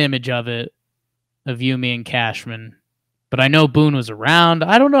have an image of you, me, and Cashman, but I know Boone was around.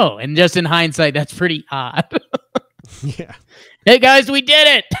 I don't know, and just in hindsight, that's pretty odd. Yeah. Hey guys, we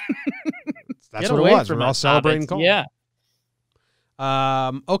did it. That's what it was. We're all celebrating. Yeah.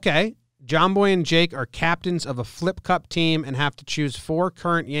 Okay. John Boy and Jake are captains of a Flip Cup team and have to choose 4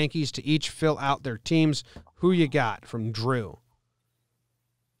 current Yankees to each fill out their teams. Who you got? From Drew.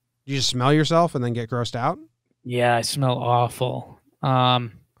 You just smell yourself and then get grossed out? Yeah, I smell awful. How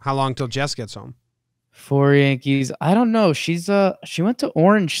long till Jess gets home? 4 Yankees. I don't know. She went to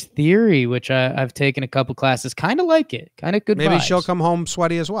Orange Theory, which I've taken a couple classes. Kind of like it. Kind of good. Maybe vibes. she'll come home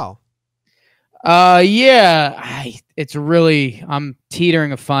sweaty as well. Yeah. I'm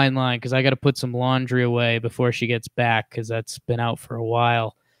teetering a fine line because I got to put some laundry away before she gets back because that's been out for a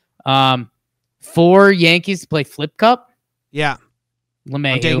while. 4 Yankees to play Flip Cup. Yeah.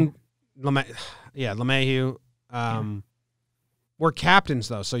 LeMahieu. LeMahieu. We're captains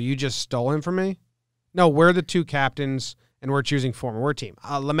though, so you just stole him from me. No, we're the 2 captains, and we're choosing former. We're a team.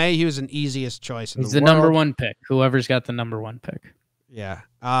 LeMahieu is an easiest choice in He's the the world. number 1 pick. Whoever's got the number 1 pick. Yeah.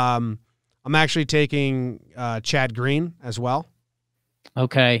 I'm actually taking Chad Green as well.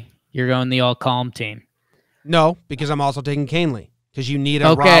 Okay, you're going the all calm team. No, because I'm also taking Canely because you need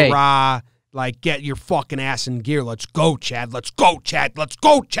a rah-rah, like get your fucking ass in gear. Let's go, Chad. Let's go, Chad. Let's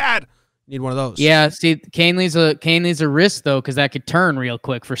go, Chad. Need one of those. Yeah, see, Canely's a risk though, because that could turn real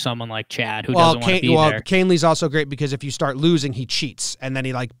quick for someone like Chad who doesn't want to be there. Canely's also great because if you start losing, he cheats and then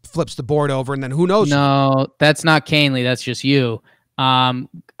he like flips the board over and then who knows? No, that's not Canely. That's just you.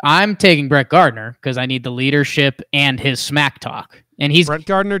 I'm taking Brett Gardner because I need the leadership and his smack talk. And Brett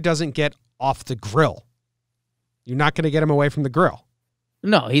Gardner doesn't get off the grill. You're not going to get him away from the grill.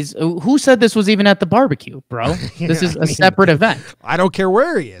 No, who said this was even at the barbecue, bro? This is a separate event. I don't care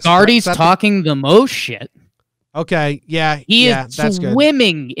where he is. Gardy's talking the most shit. Okay, yeah. He is that's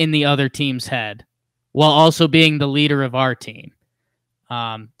swimming good. in the other team's head while also being the leader of our team.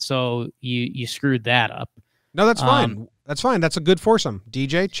 So you screwed that up. No, that's fine. That's fine. That's a good foursome.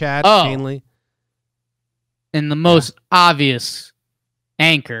 DJ, Chad, Canely. And the most obvious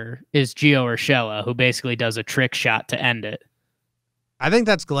anchor is Gio Urshela, who basically does a trick shot to end it. I think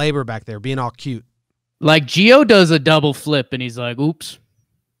that's Glaber back there being all cute. Like Gio does a double flip and he's like, oops.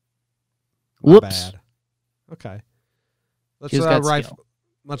 Not bad. Okay.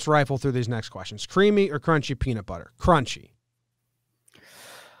 Let's rifle through these next questions. Creamy or crunchy peanut butter? Crunchy.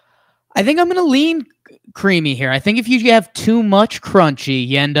 I think I'm going to lean creamy here. I think if you have too much crunchy,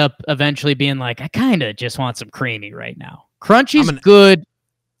 you end up eventually being like, I kind of just want some creamy right now. Crunchy's good.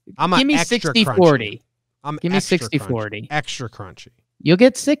 Give me 60-40. Give me 60-40. Extra crunchy. You'll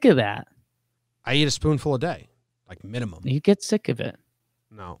get sick of that. I eat a spoonful a day, like minimum. You get sick of it.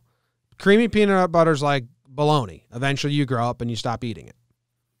 No. Creamy peanut butter's like bologna. Eventually you grow up and you stop eating it.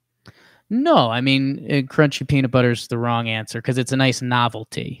 No, I mean, crunchy peanut butter's the wrong answer because it's a nice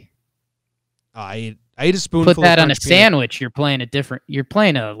novelty. I eat a spoonful. Put that on a sandwich. You're playing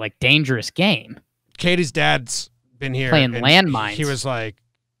a like dangerous game. Katie's dad's been here playing landmines. He was like,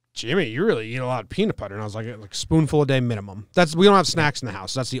 Jimmy, you really eat a lot of peanut butter. And I was like a spoonful a day minimum. We don't have snacks in the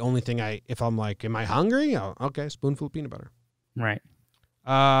house. That's the only thing if I'm like, am I hungry? Oh, okay, spoonful of peanut butter. Right.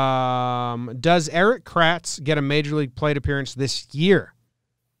 Does Eric Kratz get a major league plate appearance this year?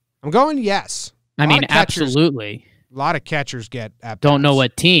 I'm going yes. I mean, absolutely. A lot of catchers get at-bats. Don't know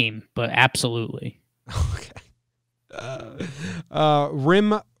what team, but absolutely. Okay. I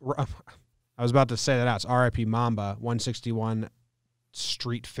was about to say that out. It's R.I.P. Mamba, 161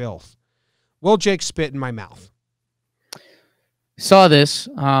 Street Filth. Will Jake spit in my mouth? Saw this.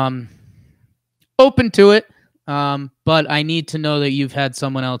 Open to it. But I need to know that you've had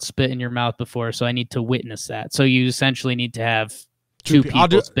someone else spit in your mouth before, so I need to witness that. So you essentially need to have two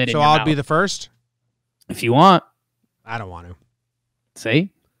people spit in your mouth. So I'll be the first? If you want. I don't want to.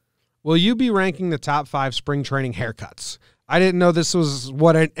 See? will you be ranking the top 5 spring training haircuts? I didn't know this was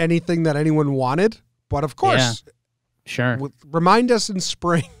anything that anyone wanted, but of course. Yeah, sure. Remind us in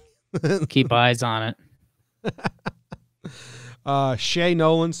spring. Keep eyes on it. Shay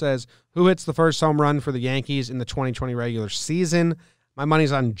Nolan says, who hits the first home run for the Yankees in the 2020 regular season? My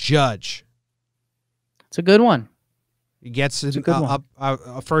money's on Judge. It's a good one. He gets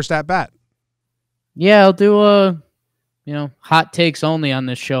a first at bat. Yeah, I'll do hot takes only on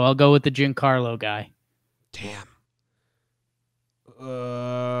this show. I'll go with the Giancarlo guy. Damn.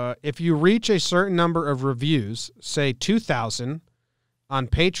 If you reach a certain number of reviews, say 2,000 on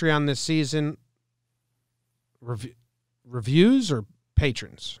Patreon this season, reviews or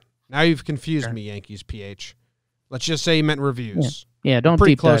patrons? Now you've confused me, Yankees PH. Let's just say you meant reviews. Yeah, don't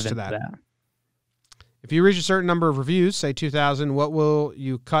pretty deep close dive to into that. If you reach a certain number of reviews, say 2,000, what will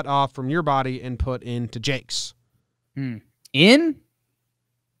you cut off from your body and put into Jake's? In?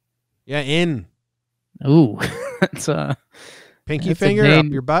 Yeah, in. Ooh, that's pinky finger up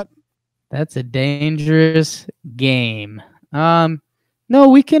your butt. That's a dangerous game. No,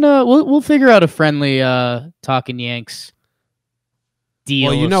 we can. We'll figure out a friendly Talkin Yanks deal.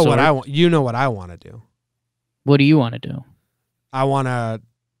 Well, you know what I want. You know what I want to do. What do you want to do? I want to.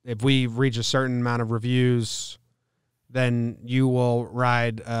 If we reach a certain amount of reviews, then you will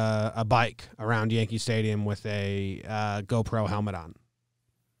ride a bike around Yankee Stadium with a GoPro helmet on.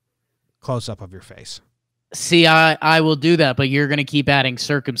 Close up of your face. See, I will do that, but you're going to keep adding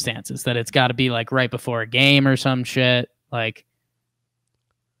circumstances that it's got to be like right before a game or some shit. Like,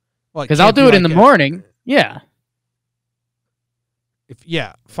 because I'll do it in the morning. Yeah.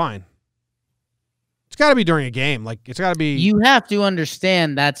 Fine. It's got to be during a game. Like, it's got to be. You have to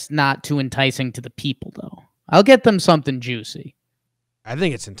understand that's not too enticing to the people, though. I'll get them something juicy. I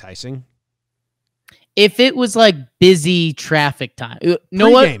think it's enticing. If it was like busy traffic time,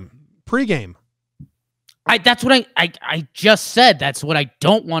 Pre-game. That's what I just said. That's what I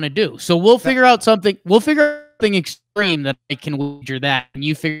don't want to do. So we'll figure out something. We'll figure out something extreme that I can wager that, and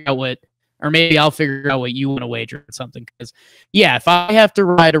you figure out what. Or maybe I'll figure out what you want to wager on something. Because, yeah, if I have to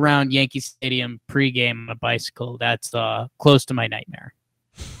ride around Yankee Stadium pregame on a bicycle, that's close to my nightmare.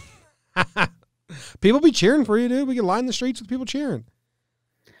 People be cheering for you, dude. We can line the streets with people cheering.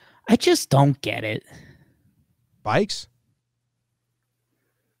 I just don't get it. Bikes?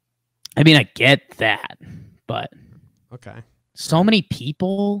 I mean, I get that, but okay. So many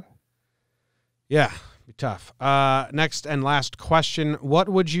people. Yeah. Tough. Next and last question. What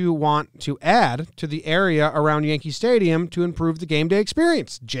would you want to add to the area around Yankee Stadium to improve the game day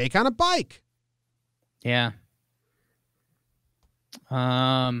experience? Jake on a bike. Yeah.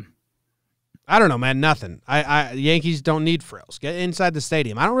 I don't know, man. Nothing. Yankees don't need frills. Get inside the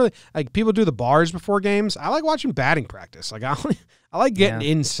stadium. I don't really like people do the bars before games. I like watching batting practice. Like I like getting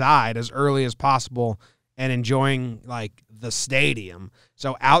inside as early as possible and enjoying like the stadium.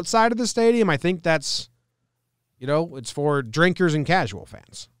 So outside of the stadium, I think that's it's for drinkers and casual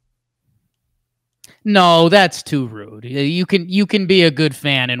fans. No, that's too rude. You can be a good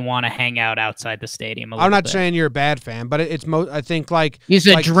fan and want to hang out outside the stadium. I'm not saying you're a bad fan, but I think like you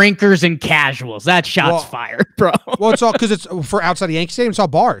said drinkers and casuals. That shot's fired, bro. Well, it's all because it's for outside the Yankee Stadium. It's all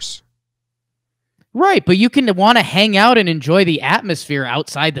bars. Right, but you can want to hang out and enjoy the atmosphere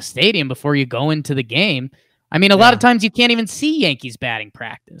outside the stadium before you go into the game. I mean, a lot of times you can't even see Yankees batting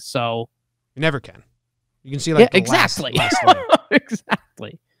practice, so you never can. You can see like exactly.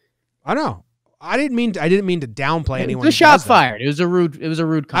 Exactly. I know. I didn't mean to downplay anyone. The shot fired. It was a rude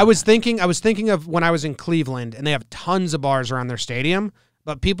comment. I was thinking of when I was in Cleveland and they have tons of bars around their stadium,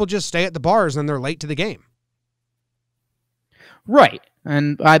 but people just stay at the bars and they're late to the game. Right.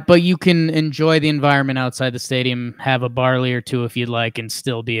 But you can enjoy the environment outside the stadium, have a barley or two if you'd like, and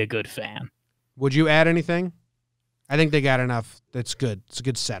still be a good fan. Would you add anything? I think they got enough. That's good. It's a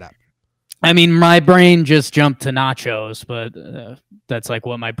good setup. I mean, my brain just jumped to nachos, but that's like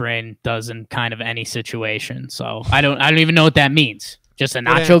what my brain does in kind of any situation. So I don't even know what that means. Just a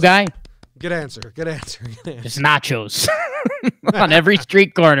nacho guy? Good answer. Just nachos on every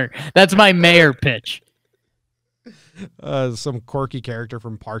street corner. That's my mayor pitch. Some quirky character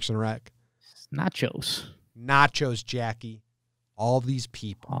from Parks and Rec. Nachos, Jackie. All these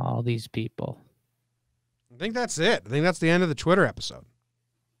people. I think that's it. I think that's the end of the Twitter episode.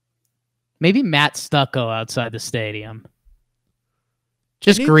 Maybe Matt Stucco outside the stadium.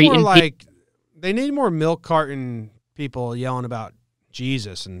 Just greeting. They need more milk carton people yelling about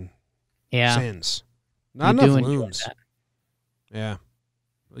Jesus and sins. Not enough loons. Yeah,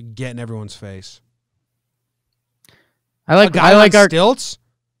 get in everyone's face. I like our stilts.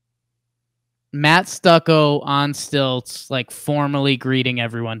 Matt Stucco on stilts, like formally greeting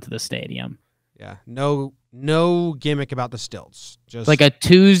everyone to the stadium. Yeah, no gimmick about the stilts. Just Like a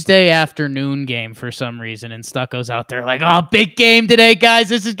Tuesday afternoon game for some reason, and Stucco's out there like, "Oh, big game today, guys!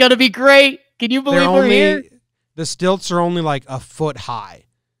 This is gonna be great! Can you believe we're here?" The stilts are only like a foot high.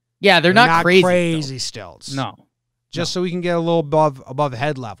 Yeah, they're not crazy stilts. No, just so we can get a little above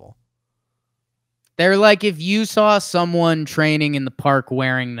head level. They're like if you saw someone training in the park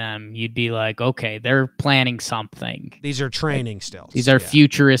wearing them, you'd be like, "Okay, they're planning something." These are training stilts. These are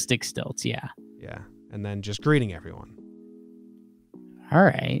futuristic stilts. Yeah. Yeah, and then just greeting everyone. All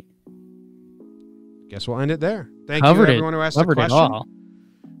right. Guess we'll end it there. Thank you, everyone who asked a question. All.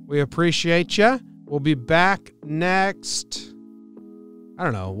 We appreciate you. We'll be back next, I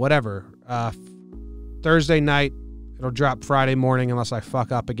don't know, whatever. Thursday night. It'll drop Friday morning unless I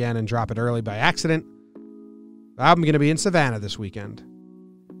fuck up again and drop it early by accident. I'm going to be in Savannah this weekend.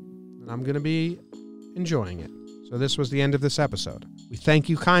 And I'm going to be enjoying it. So this was the end of this episode. We thank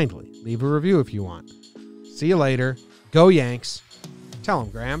you kindly. Leave a review if you want. See you later. Go Yanks. Tell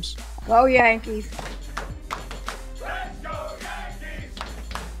them, Grams. Go Yankees.